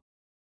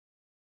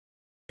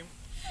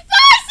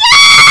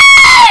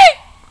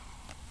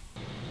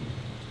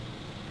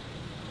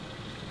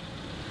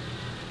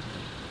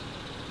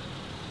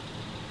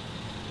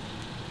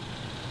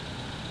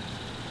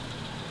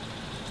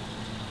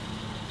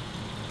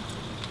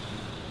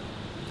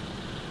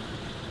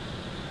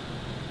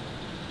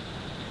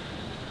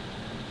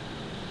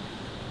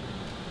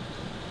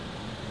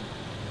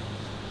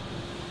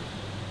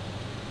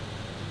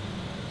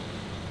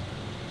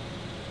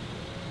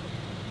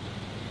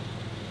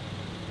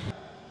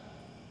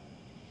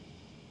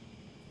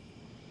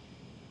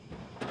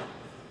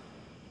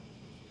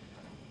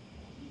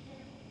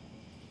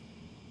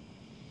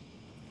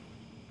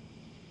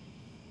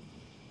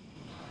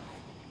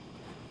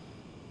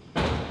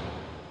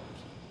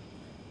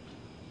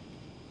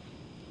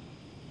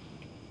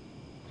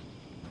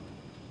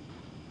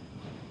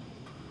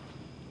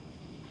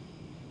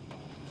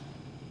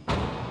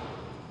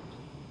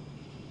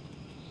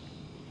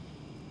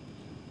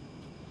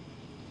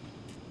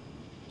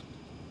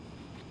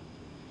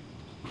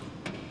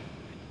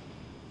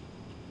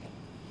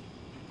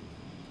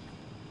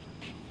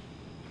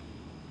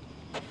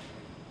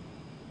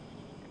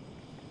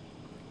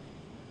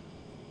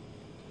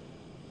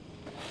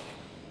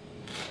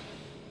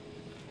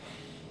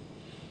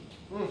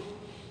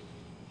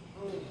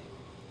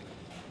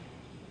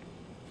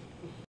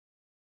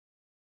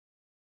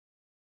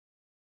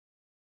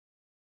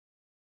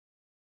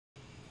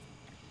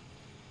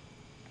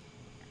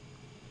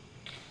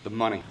 The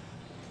money.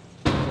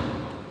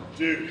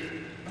 Dude.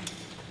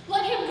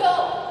 Let him go.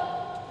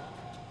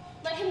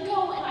 Let him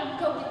go and I will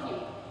go with you.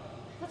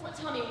 That's what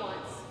Tommy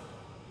wants.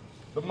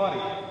 The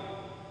money.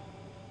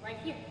 Right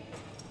here.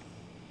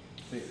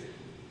 See.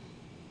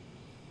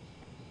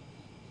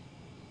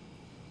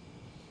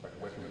 Back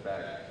away from the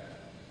bag.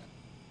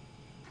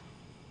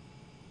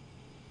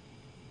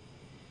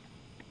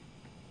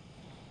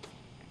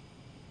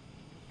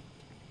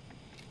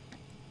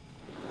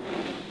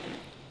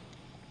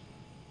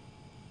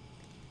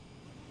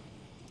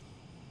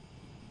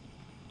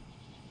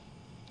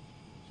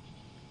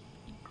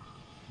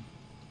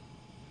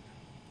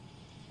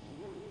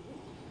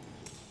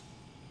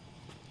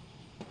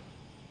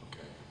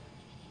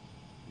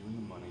 You and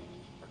the money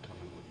are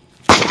coming with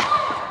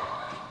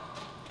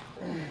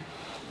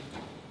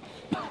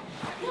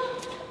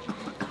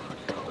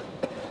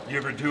You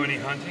ever do any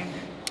hunting?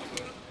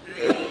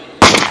 You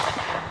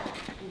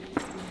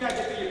gotta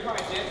get through your car,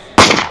 Jess.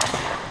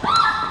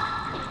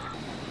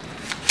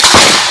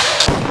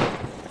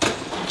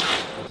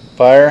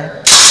 Fire.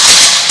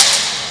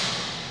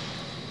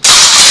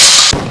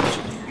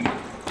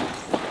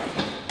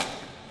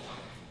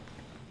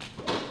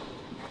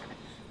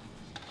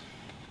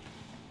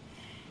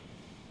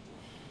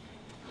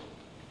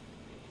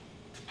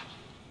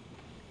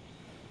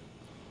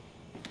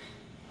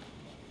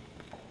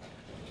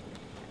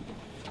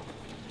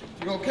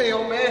 You okay,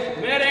 old man?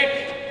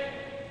 Medic!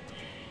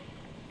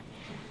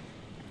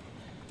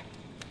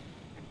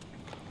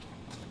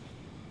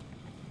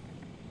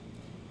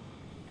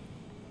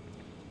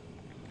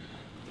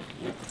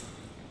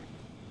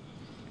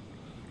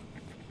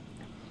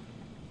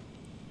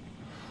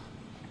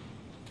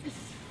 This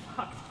is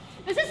fucked.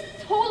 This is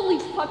totally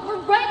fucked. We're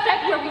right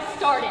back where we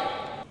started.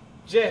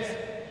 Jess,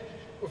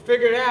 we'll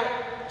figure it out,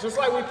 just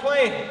like we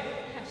planned.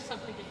 I have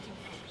something to do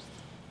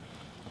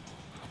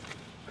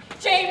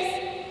first.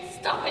 James,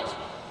 stop it.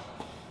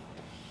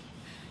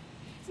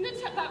 Isn't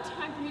it about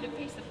time for me to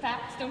face the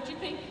facts, don't you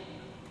think?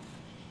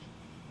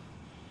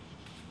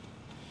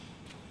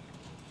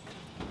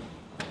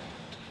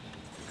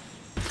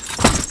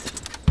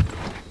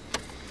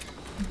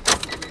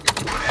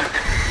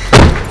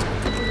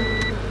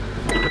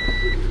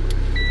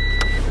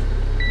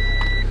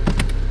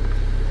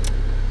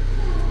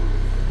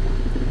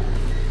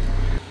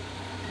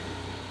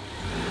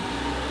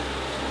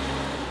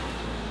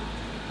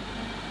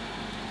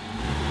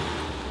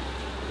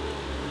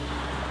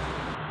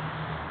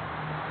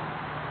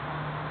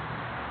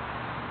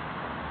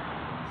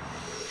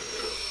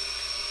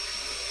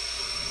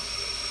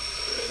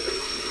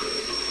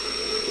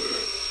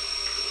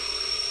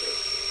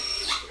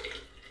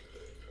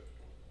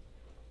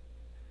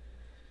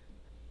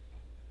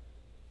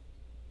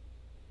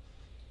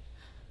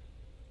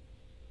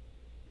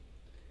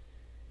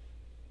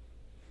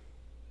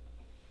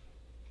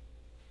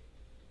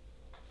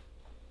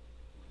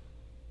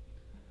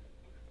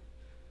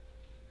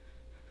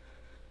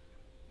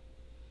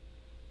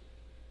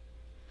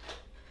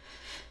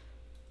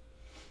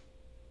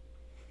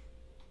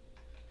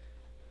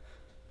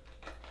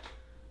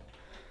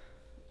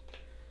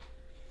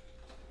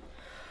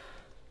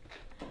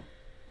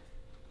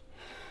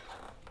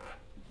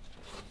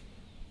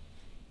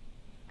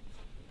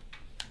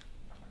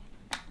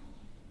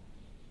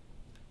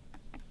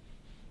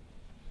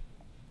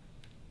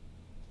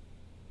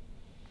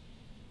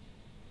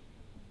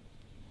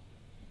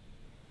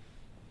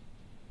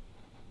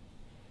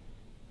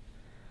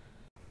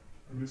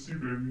 I miss you,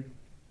 baby.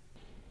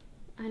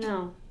 I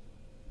know.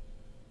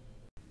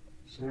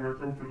 So when I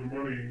come for the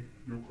money,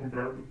 you'll come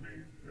back with me,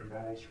 and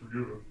all's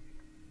forgiven.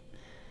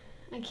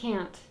 I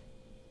can't.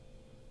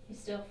 You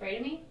still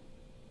afraid of me?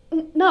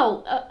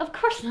 No, of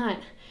course not.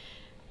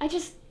 I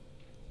just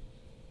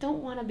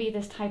don't want to be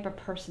this type of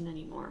person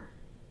anymore.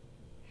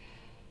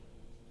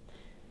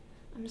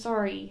 I'm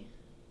sorry.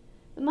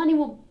 The money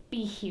will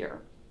be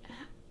here.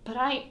 But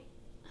I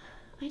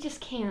just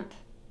can't.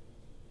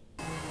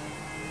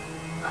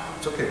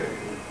 It's okay,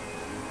 Dave.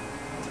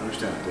 I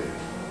understand, Dave.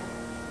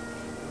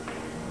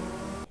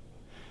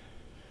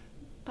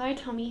 Bye,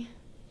 Tommy.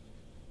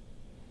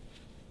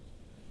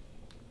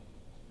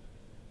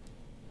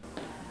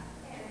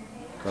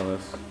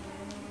 Carlos.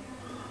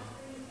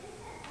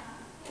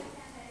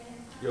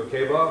 You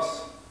okay,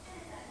 boss?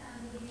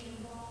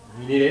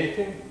 You need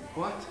anything?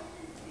 What?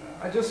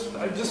 I just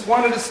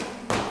wanted to.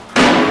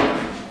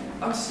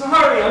 I'm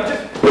sorry. I'm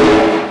just.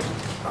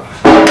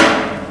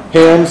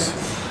 Hands.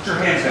 Put your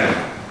hands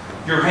down.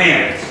 Your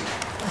hands.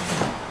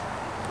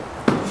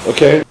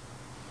 Okay.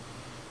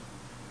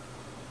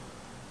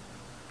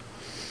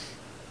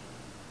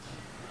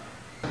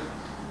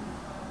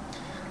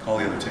 Call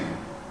the other team.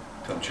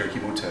 Tell them Cherokee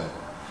Motel.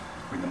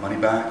 Bring the money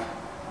back.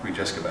 Bring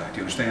Jessica back. Do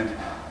you understand?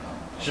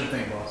 Sure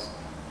thing, boss.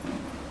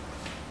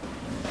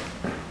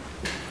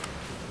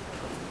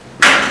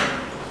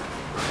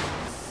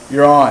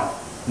 You're on.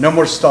 No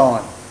more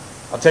stalling.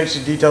 I'll text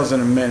you details in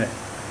a minute.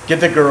 Get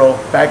the girl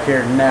back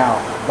here now,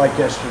 like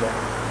yesterday.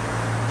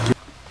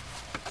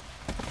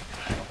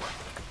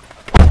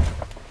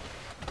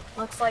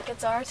 Looks like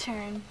it's our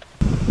turn.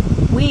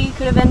 We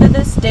could have ended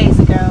this days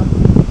ago.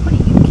 What are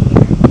you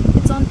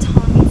Now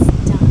Tommy's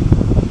done.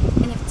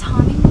 And if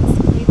Tommy wants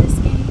to play this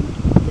game,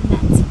 then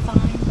that's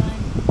fine by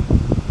me.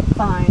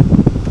 Fine.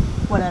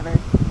 Whatever.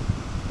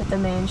 But the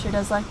man sure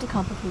does like to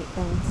complicate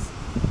things.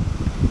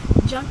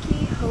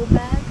 Junkie hoe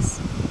bags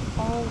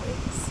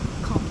always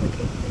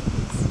complicate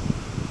things.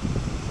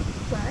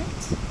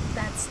 But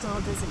that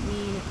still doesn't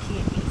mean it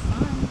can't be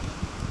fun.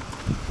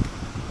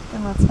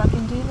 Then let's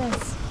fucking do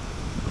this.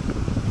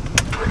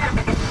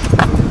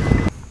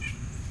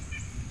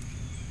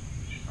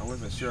 I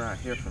wasn't sure I'd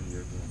hear from you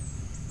again.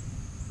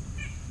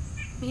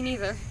 Me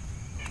neither.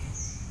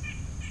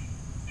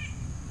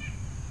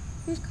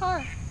 Whose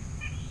car?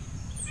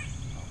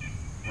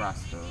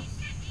 Roscoe's.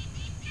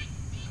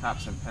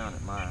 Cops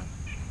impounded mine.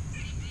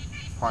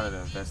 Part of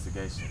the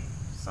investigation.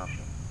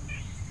 Something.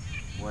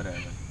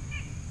 Whatever.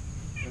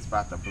 It's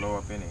about to blow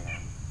up anyhow.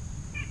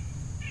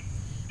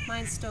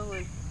 Mine's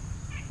stolen.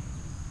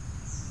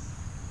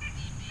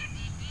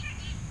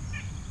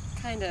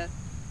 Kinda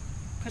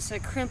puts a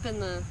crimp in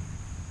the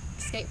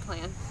escape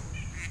plan.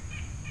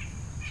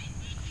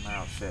 I'm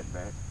out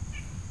setback.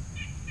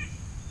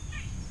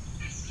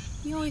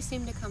 You always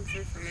seem to come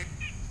through for me.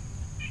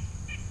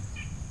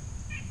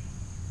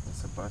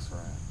 It's a bus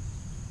ride.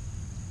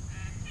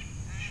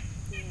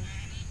 Yeah.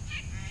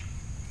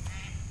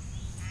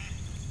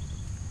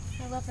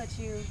 I love that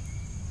you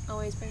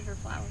always bring her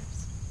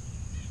flowers.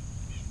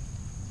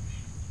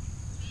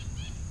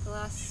 The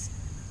last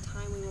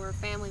time we were a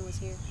family was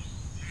here.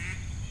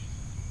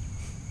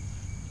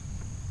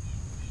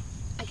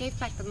 I gave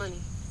back the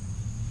money.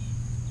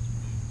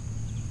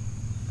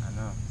 I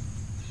know.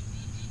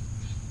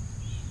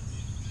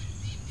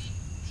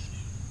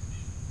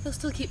 They'll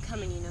still keep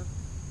coming, you know.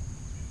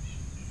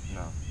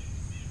 No.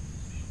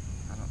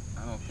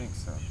 I don't think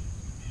so.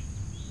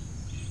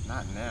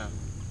 Not now.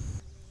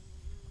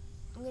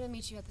 I'm gonna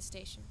meet you at the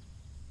station.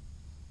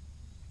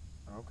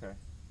 Okay.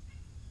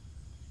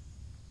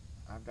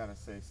 I've got to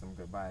say some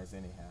goodbyes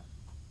anyhow.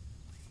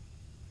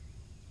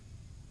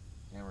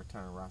 And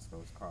return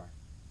Roscoe's car.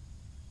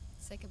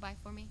 Say goodbye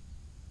for me.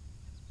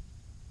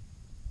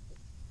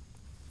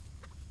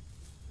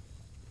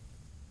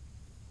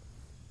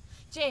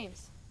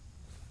 James,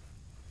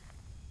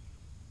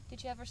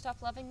 did you ever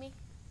stop loving me?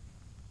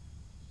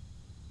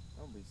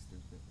 Don't be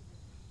stupid.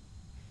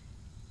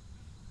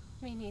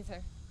 Me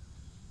neither.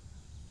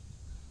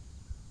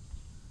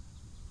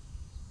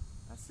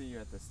 I'll see you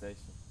at the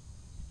station.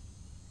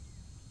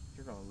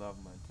 You're gonna love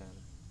Montana.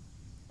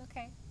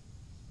 Okay.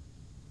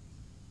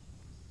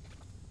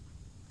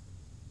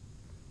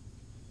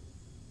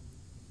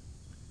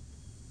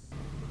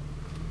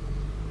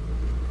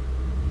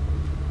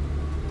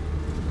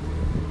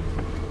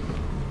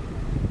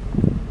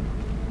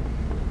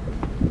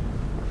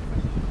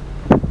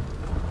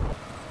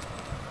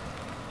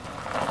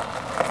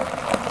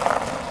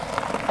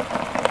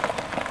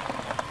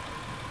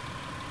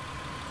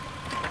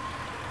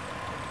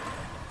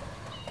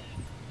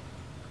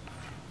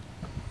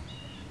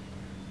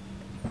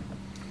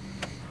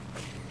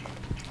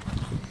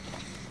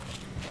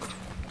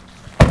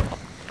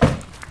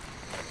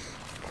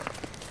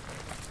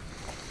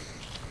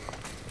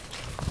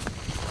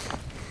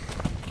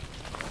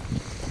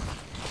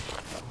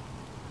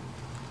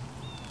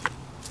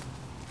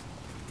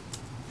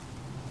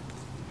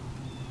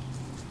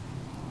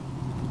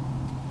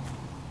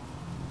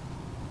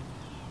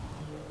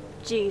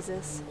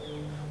 Jesus.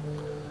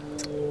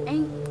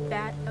 Ain't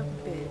that a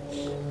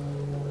bitch?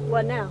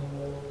 What now?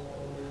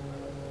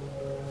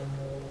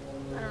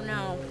 I don't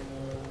know.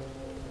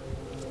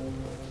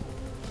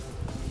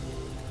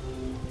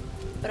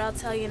 But I'll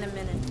tell you in a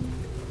minute.